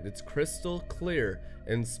glorified. It's crystal clear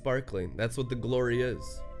and sparkling. That's what the glory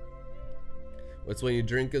is. It's when you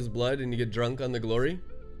drink his blood and you get drunk on the glory.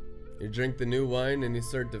 You drink the new wine and you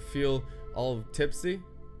start to feel all tipsy.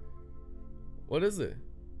 What is it?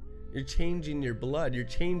 You're changing your blood. You're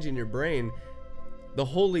changing your brain. The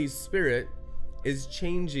Holy Spirit is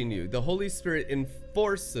changing you. The Holy Spirit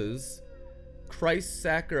enforces Christ's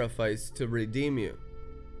sacrifice to redeem you.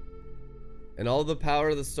 And all the power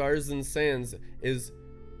of the stars and sands is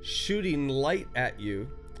shooting light at you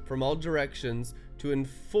from all directions to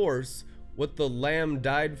enforce what the Lamb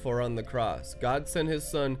died for on the cross. God sent his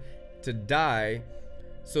Son to die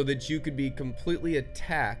so that you could be completely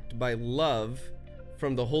attacked by love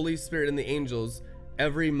from the Holy Spirit and the angels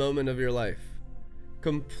every moment of your life.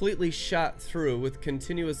 Completely shot through with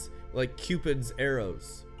continuous, like Cupid's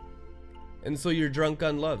arrows. And so you're drunk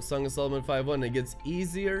on love. Song of Solomon 5:1. It gets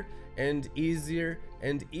easier and easier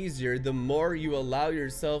and easier the more you allow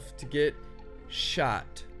yourself to get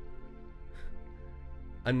shot,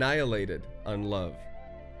 annihilated on love.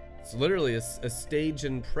 It's literally a stage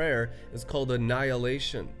in prayer is called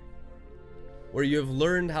annihilation, where you have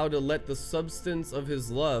learned how to let the substance of his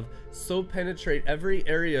love so penetrate every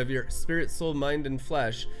area of your spirit, soul, mind, and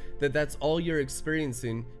flesh that that's all you're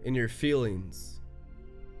experiencing in your feelings.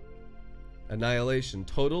 Annihilation,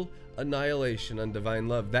 total annihilation on divine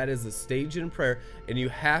love. That is a stage in prayer, and you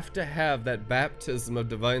have to have that baptism of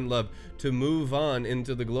divine love to move on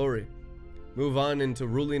into the glory. Move on into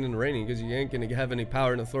ruling and reigning, because you ain't going to have any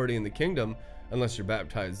power and authority in the kingdom unless you're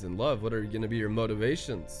baptized in love. What are going to be your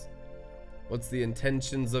motivations? What's the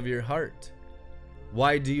intentions of your heart?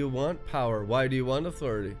 Why do you want power? Why do you want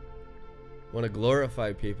authority? Want to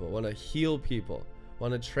glorify people, want to heal people,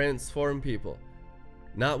 want to transform people.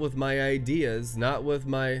 Not with my ideas, not with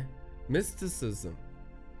my mysticism,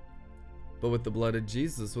 but with the blood of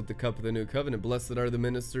Jesus, with the cup of the new covenant. Blessed are the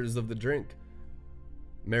ministers of the drink.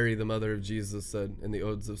 Mary, the mother of Jesus, said in the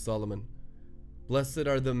Odes of Solomon. Blessed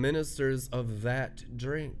are the ministers of that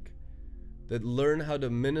drink, that learn how to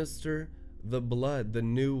minister the blood, the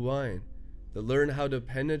new wine, that learn how to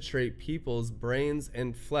penetrate people's brains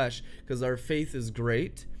and flesh, because our faith is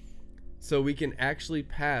great, so we can actually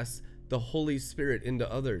pass the Holy Spirit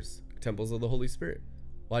into others. Temples of the Holy Spirit.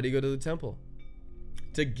 Why do you go to the temple?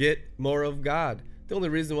 To get more of God. The only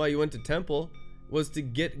reason why you went to temple was to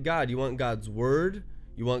get God. You want God's word.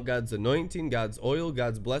 You want God's anointing, God's oil,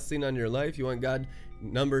 God's blessing on your life. You want God,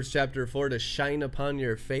 Numbers chapter 4, to shine upon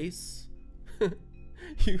your face.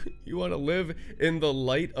 You want to live in the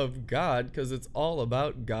light of God, because it's all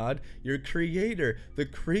about God, your creator. The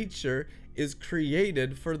creature is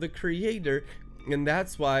created for the creator, And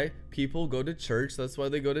that's why people go to church. That's why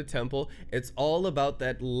they go to temple. It's all about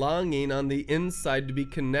that longing on the inside to be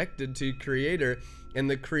connected to Creator. And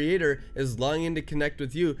the Creator is longing to connect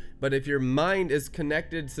with you. But if your mind is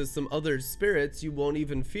connected to some other spirits, you won't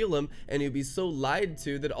even feel them. And you'll be so lied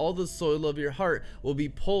to that all the soil of your heart will be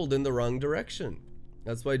pulled in the wrong direction.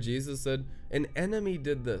 That's why Jesus said, an enemy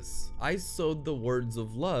did this. I sowed the words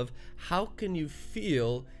of love. How can you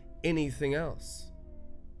feel anything else?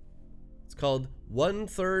 It's called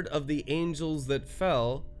 1/3 of the angels that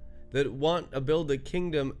fell, that want to build a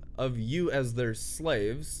kingdom of you as their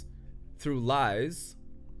slaves through lies,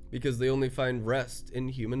 because they only find rest in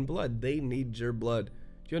human blood. They need your blood.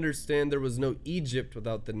 Do you understand? There was no Egypt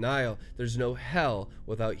without the Nile. There's no hell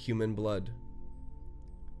without human blood.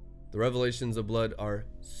 The revelations of blood are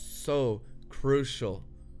so crucial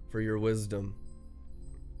for your wisdom.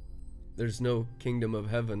 There's no kingdom of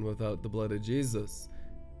heaven without the blood of Jesus.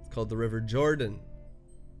 It's called the River Jordan.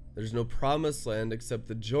 There's no promised land except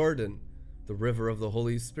the Jordan, the river of the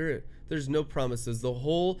Holy Spirit. There's no promises. The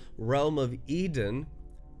whole realm of Eden,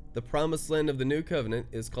 the promised land of the New Covenant,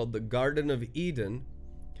 is called the Garden of Eden.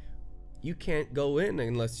 You can't go in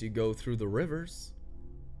unless you go through the rivers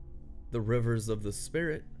of the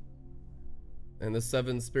Spirit. And the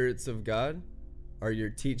 7 spirits of God are your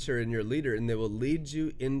teacher and your leader, and they will lead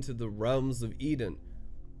you into the realms of Eden.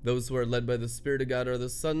 Those who are led by the Spirit of God are the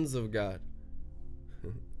sons of God.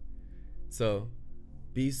 So,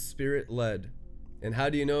 be Spirit-led. And how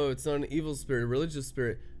do you know it's not an evil spirit, a religious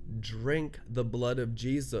spirit? Drink the blood of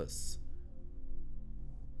Jesus.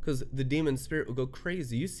 Because the demon spirit will go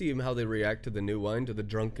crazy. You see how they react to the new wine, to the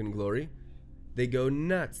drunken glory. They go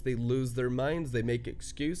nuts. They lose their minds. They make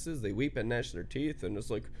excuses. They weep and gnash their teeth. And it's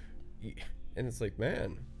like,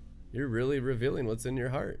 man, you're really revealing what's in your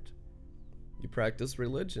heart. You practice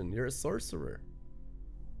religion. You're a sorcerer.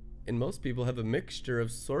 And most people have a mixture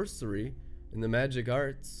of sorcery and the magic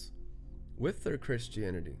arts with their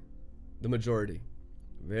Christianity. The majority.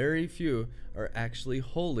 Very few are actually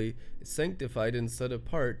holy, sanctified, and set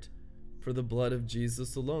apart for the blood of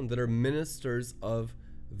Jesus alone, that are ministers of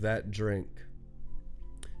that drink.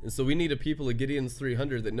 And so we need a people of Gideon's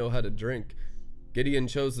 300 that know how to drink. Gideon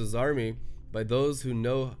chose his army by those who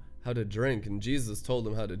know how to drink, and Jesus told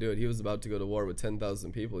him how to do it. He was about to go to war with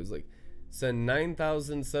 10,000 people. He's like, send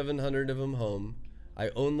 9,700 of them home. I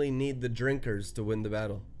only need the drinkers to win the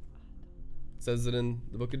battle. It says it in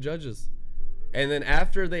the book of Judges. And then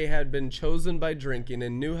after they had been chosen by drinking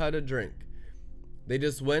and knew how to drink, they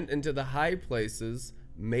just went into the high places,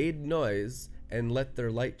 made noise, and let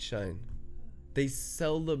their light shine. They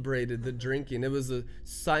celebrated the drinking. It was a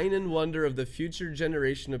sign and wonder of the future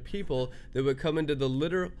generation of people that would come into the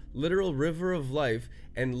literal river of life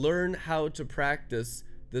and learn how to practice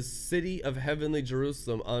the city of heavenly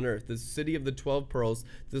Jerusalem on earth, the city of the 12 pearls,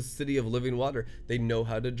 the city of living water. They know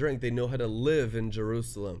how to drink. They know how to live in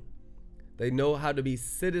Jerusalem. They know how to be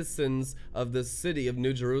citizens of the city of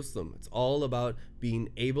New Jerusalem. It's all about being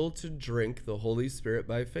able to drink the Holy Spirit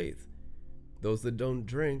by faith. Those that don't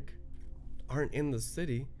drink aren't in the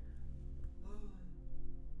city.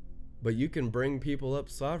 But you can bring people up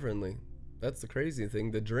sovereignly. That's the crazy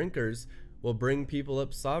thing. The drinkers will bring people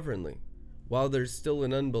up sovereignly while they're still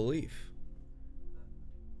in unbelief.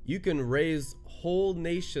 You can raise whole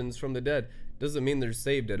nations from the dead. Doesn't mean they're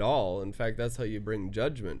saved at all. In fact, that's how you bring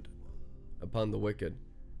judgment upon the wicked.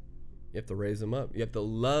 You have to raise them up. You have to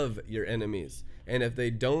love your enemies. And if they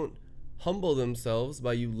don't humble themselves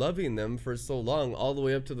by you loving them for so long, all the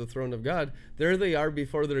way up to the throne of God, there they are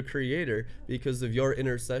before their Creator because of your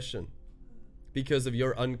intercession, because of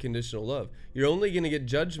your unconditional love. You're only going to get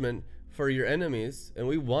judgment for your enemies, and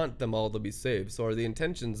we want them all to be saved. So the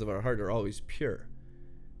intentions of our heart are always pure.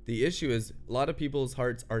 The issue is a lot of people's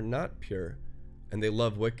hearts are not pure, and they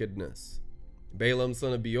love wickedness. Balaam,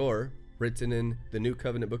 son of Beor, written in the New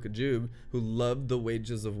Covenant book of Job, who loved the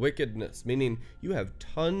wages of wickedness, meaning you have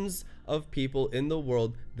tons of people in the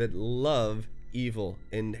world that love evil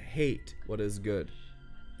and hate what is good.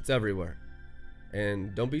 It's everywhere.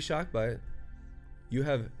 And don't be shocked by it. You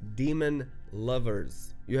have demon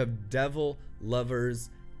lovers. You have devil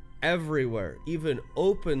lovers everywhere, even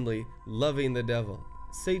openly loving the devil.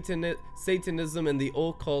 Satanism and the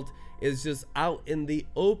occult is just out in the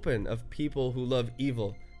open of people who love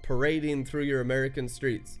evil, parading through your American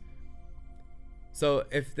streets. So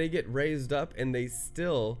if they get raised up and they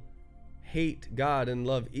still hate God and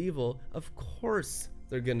love evil, of course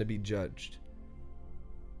they're going to be judged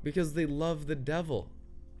because they love the devil.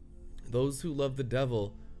 Those who love the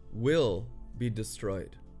devil will be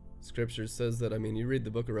destroyed. Scripture says that. You read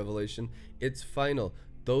the book of Revelation, it's final.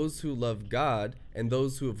 those who love God and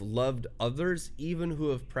those who have loved others, even who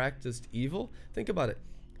have practiced evil. Think about it.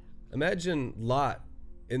 Imagine Lot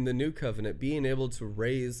in the new covenant being able to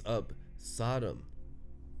raise up Sodom.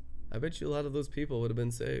 I bet you a lot of those people would have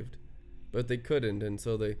been saved, but they couldn't, and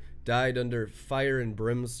so they died under fire and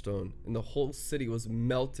brimstone, and the whole city was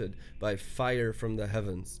melted by fire from the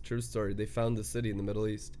heavens. True story. They found the city in the Middle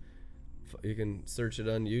East. You can search it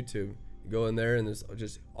on YouTube. You go in there and there's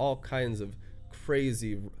just all kinds of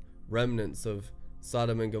crazy remnants of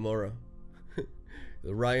Sodom and Gomorrah.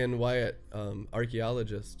 The Ryan Wyatt,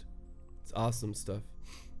 archaeologist. It's awesome stuff.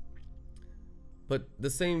 But the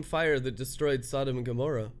same fire that destroyed Sodom and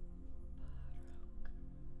Gomorrah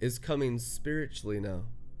is coming spiritually now.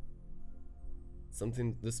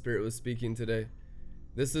 Something the Spirit was speaking today.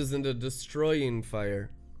 This isn't a destroying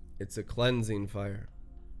fire, it's a cleansing fire.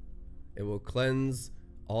 It will cleanse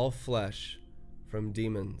all flesh from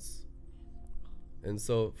demons. And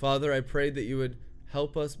so, Father, I pray that you would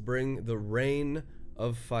help us bring the rain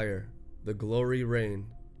of fire, the glory rain,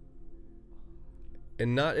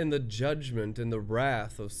 and not in the judgment and the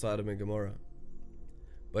wrath of Sodom and Gomorrah,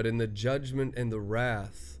 but in the judgment and the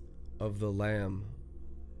wrath of the Lamb,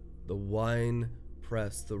 the wine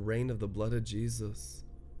press, the rain of the blood of Jesus,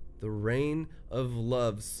 the rain of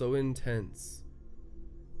love so intense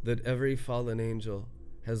that every fallen angel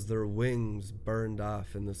has their wings burned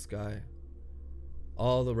off in the sky,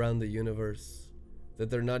 all around the universe, that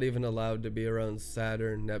they're not even allowed to be around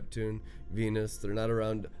Saturn, Neptune, Venus. They're not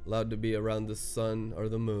allowed to be around the sun or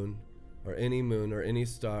the moon or any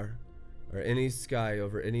star or any sky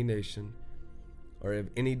over any nation or of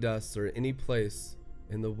any dust or any place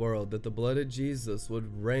in the world, that the blood of Jesus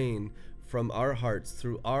would rain from our hearts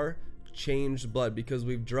through our changed blood, because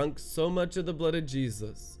we've drunk so much of the blood of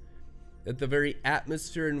Jesus that the very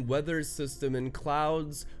atmosphere and weather system and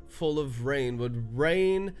clouds full of rain would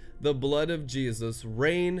rain the blood of Jesus,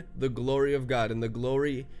 rain the glory of God, and the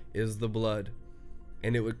glory is the blood.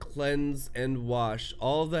 And it would cleanse and wash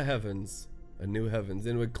all the heavens, a new heavens,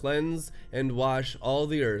 and it would cleanse and wash all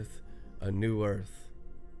the earth, a new earth,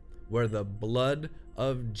 where the blood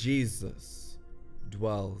of Jesus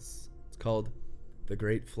dwells. It's called the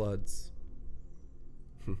Great Floods.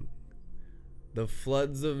 The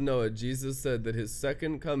floods of Noah. Jesus said that his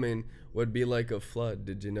second coming would be like a flood.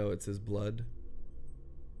 Did you know it's his blood?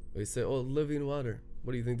 We say, oh, living water.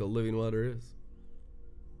 What do you think the living water is?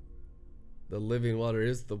 The living water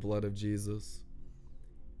is the blood of Jesus.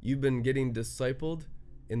 You've been getting discipled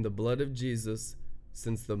in the blood of Jesus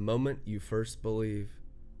since the moment you first believe.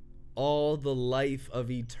 All the life of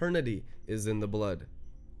eternity is in the blood.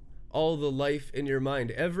 All the life in your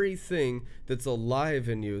mind, everything that's alive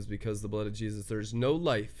in you is because of the blood of Jesus. There's no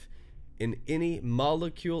life in any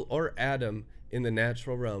molecule or atom in the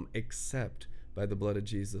natural realm except by the blood of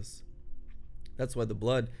Jesus. That's why the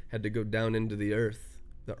blood had to go down into the earth.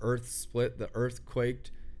 The earth split, the earth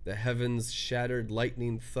quaked, the heavens shattered,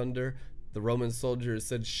 lightning, thunder. The Roman soldiers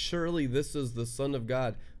said, surely this is the Son of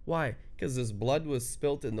God. Why? Because his blood was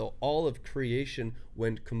spilt and all of creation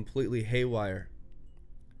went completely haywire.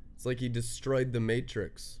 It's like he destroyed the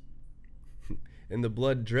matrix. And the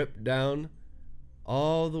blood dripped down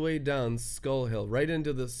all the way down Skull Hill, right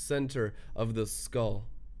into the center of the skull.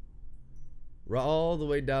 All the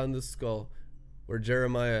way down the skull where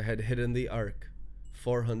Jeremiah had hidden the ark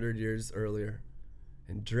 400 years earlier,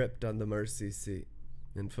 and dripped on the mercy seat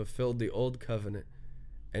and fulfilled the old covenant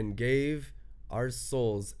and gave our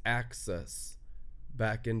souls access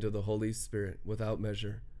back into the Holy Spirit without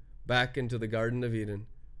measure, back into the Garden of Eden,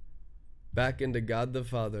 back into God the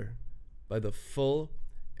Father by the full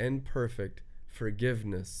and perfect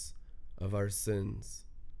forgiveness of our sins.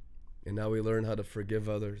 And now we learn how to forgive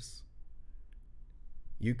others.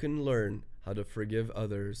 You can learn how to forgive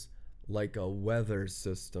others like a weather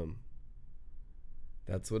system.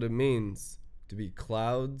 That's what it means to be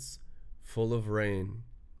clouds full of rain.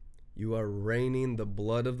 You are raining the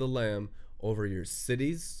blood of the Lamb over your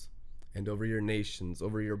cities and over your nations,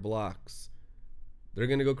 over your blocks. They're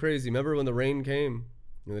going to go crazy. Remember when the rain came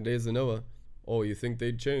in the days of Noah? Oh, you think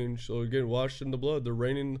they'd change? So they're getting washed in the blood. They're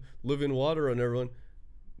raining living water on everyone.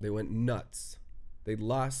 They went nuts. They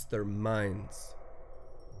lost their minds.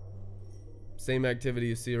 Same activity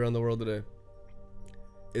you see around the world today.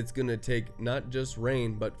 It's going to take not just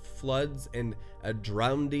rain, but floods and a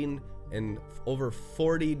drowning and over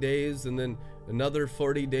 40 days, and then another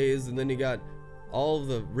 40 days, and then you got all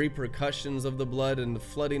the repercussions of the blood and the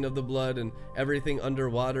flooding of the blood and everything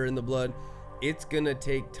underwater in the blood. It's going to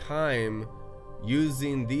take time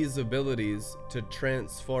using these abilities to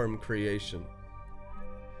transform creation.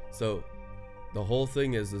 So the whole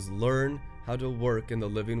thing is learn how to work in the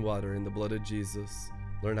living water in the blood of Jesus.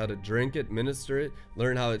 Learn how to drink it, minister it,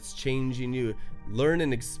 learn how it's changing you. Learn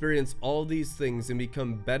and experience all these things and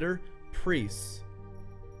become better priests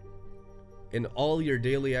in all your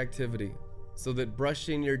daily activity. So that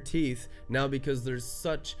brushing your teeth now, because there's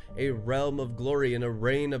such a realm of glory and a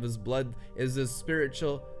reign of his blood, is as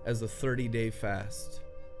spiritual as a 30-day fast.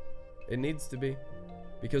 It needs to be,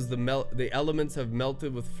 because the elements have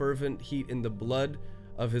melted with fervent heat in the blood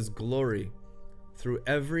of his glory through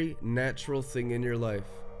every natural thing in your life.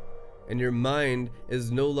 And your mind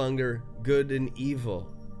is no longer good and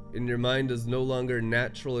evil. And your mind is no longer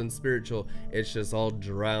natural and spiritual. It's just all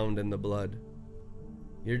drowned in the blood.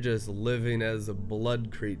 You're just living as a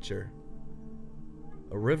blood creature,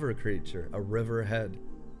 a river creature, a river head.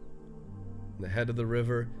 And the head of the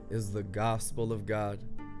river is the gospel of God.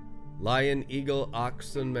 Lion, eagle,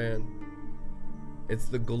 ox, and man. It's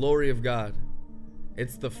the glory of God.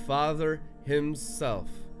 It's the Father himself,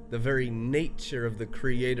 the very nature of the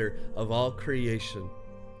creator of all creation.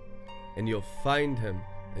 And you'll find him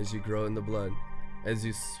as you grow in the blood, as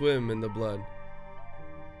you swim in the blood.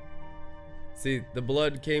 See, the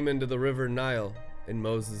blood came into the river Nile in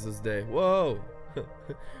Moses' day. Whoa!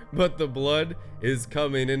 But the blood is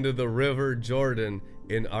coming into the river Jordan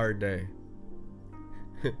in our day.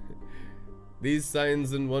 These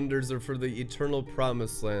signs and wonders are for the eternal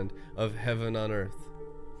promised land of heaven on earth.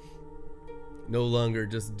 No longer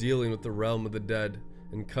just dealing with the realm of the dead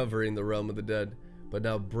and covering the realm of the dead, but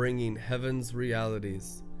now bringing heaven's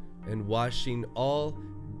realities and washing all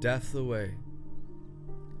death away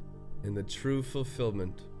in the true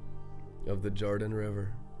fulfillment of the Jordan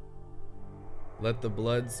River. Let the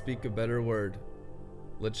blood speak a better word.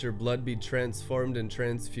 Let your blood be transformed and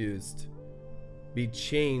transfused. Be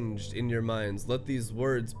changed in your minds. Let these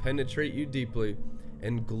words penetrate you deeply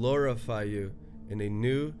and glorify you in a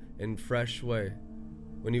new and fresh way.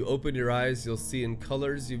 When you open your eyes, you'll see in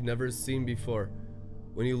colors you've never seen before.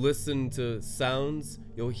 When you listen to sounds,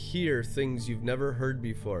 you'll hear things you've never heard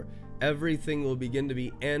before. Everything will begin to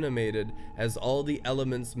be animated as all the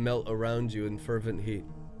elements melt around you in fervent heat.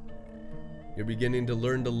 You're beginning to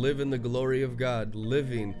learn to live in the glory of God,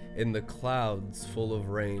 living in the clouds full of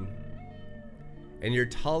rain. And your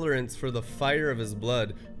tolerance for the fire of his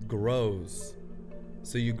blood grows.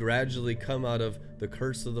 So you gradually come out of the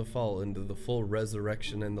curse of the fall into the full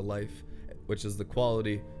resurrection and the life, which is the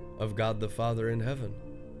quality of God the Father in heaven.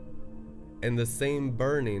 And the same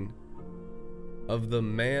burning of the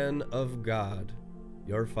man of God,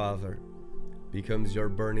 your Father, becomes your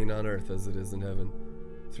burning on earth as it is in heaven,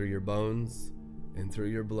 through your bones and through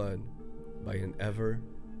your blood, by an ever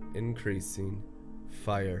increasing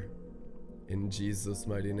fire. In Jesus'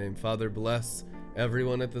 mighty name. Father, bless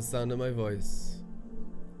everyone at the sound of my voice.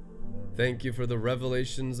 Thank you for the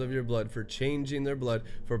revelations of your blood, for changing their blood,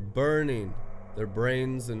 for burning their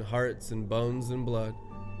brains and hearts and bones and blood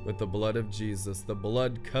with the blood of Jesus. The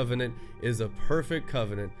blood covenant is a perfect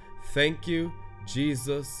covenant. Thank you,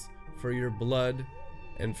 Jesus, for your blood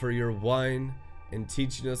and for your wine, and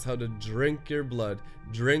teaching us how to drink your blood,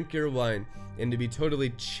 drink your wine, and to be totally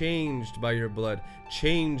changed by your blood,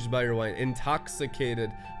 changed by your wine,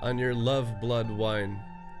 intoxicated on your love blood wine,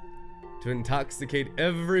 to intoxicate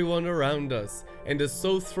everyone around us, and to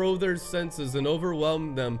so throw their senses and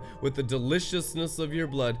overwhelm them with the deliciousness of your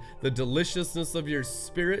blood, the deliciousness of your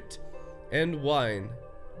spirit and wine,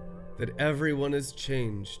 that everyone is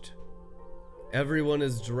changed, everyone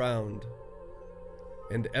is drowned,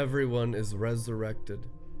 and everyone is resurrected.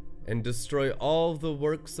 And destroy all the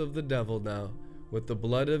works of the devil now with the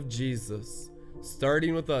blood of Jesus,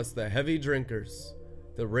 starting with us, the heavy drinkers,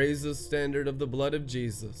 that raise the standard of the blood of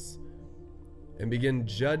Jesus, and begin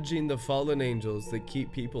judging the fallen angels that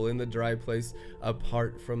keep people in the dry place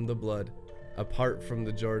apart from the blood, apart from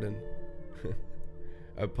the Jordan,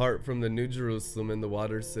 apart from the New Jerusalem and the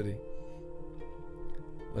water city.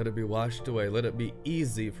 Let it be washed away. Let it be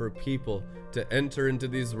easy for people to enter into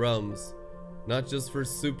these realms, not just for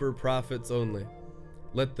super prophets only.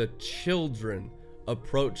 Let the children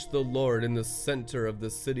approach the Lord in the center of the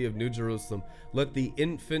city of New Jerusalem. Let the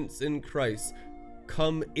infants in Christ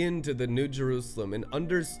come into the New Jerusalem and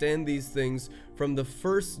understand these things from the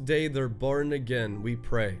first day they're born again. We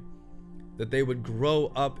pray that they would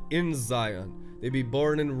grow up in Zion. They'd be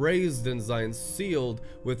born and raised in Zion, sealed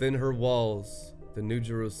within her walls. The New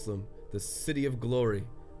Jerusalem, the city of glory,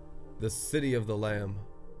 the city of the Lamb.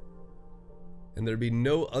 And there'd be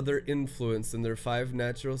no other influence in their five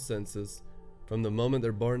natural senses from the moment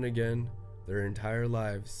they're born again, their entire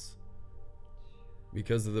lives,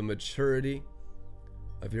 because of the maturity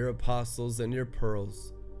of your apostles and your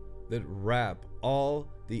pearls that wrap all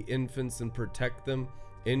the infants and protect them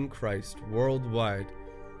in Christ worldwide.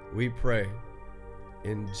 We pray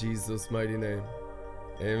in Jesus' mighty name.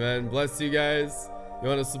 Amen. Bless you guys. You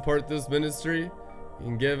want to support this ministry? You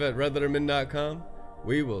can give at redlettermin.com.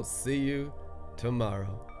 We will see you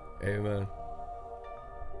tomorrow. Amen.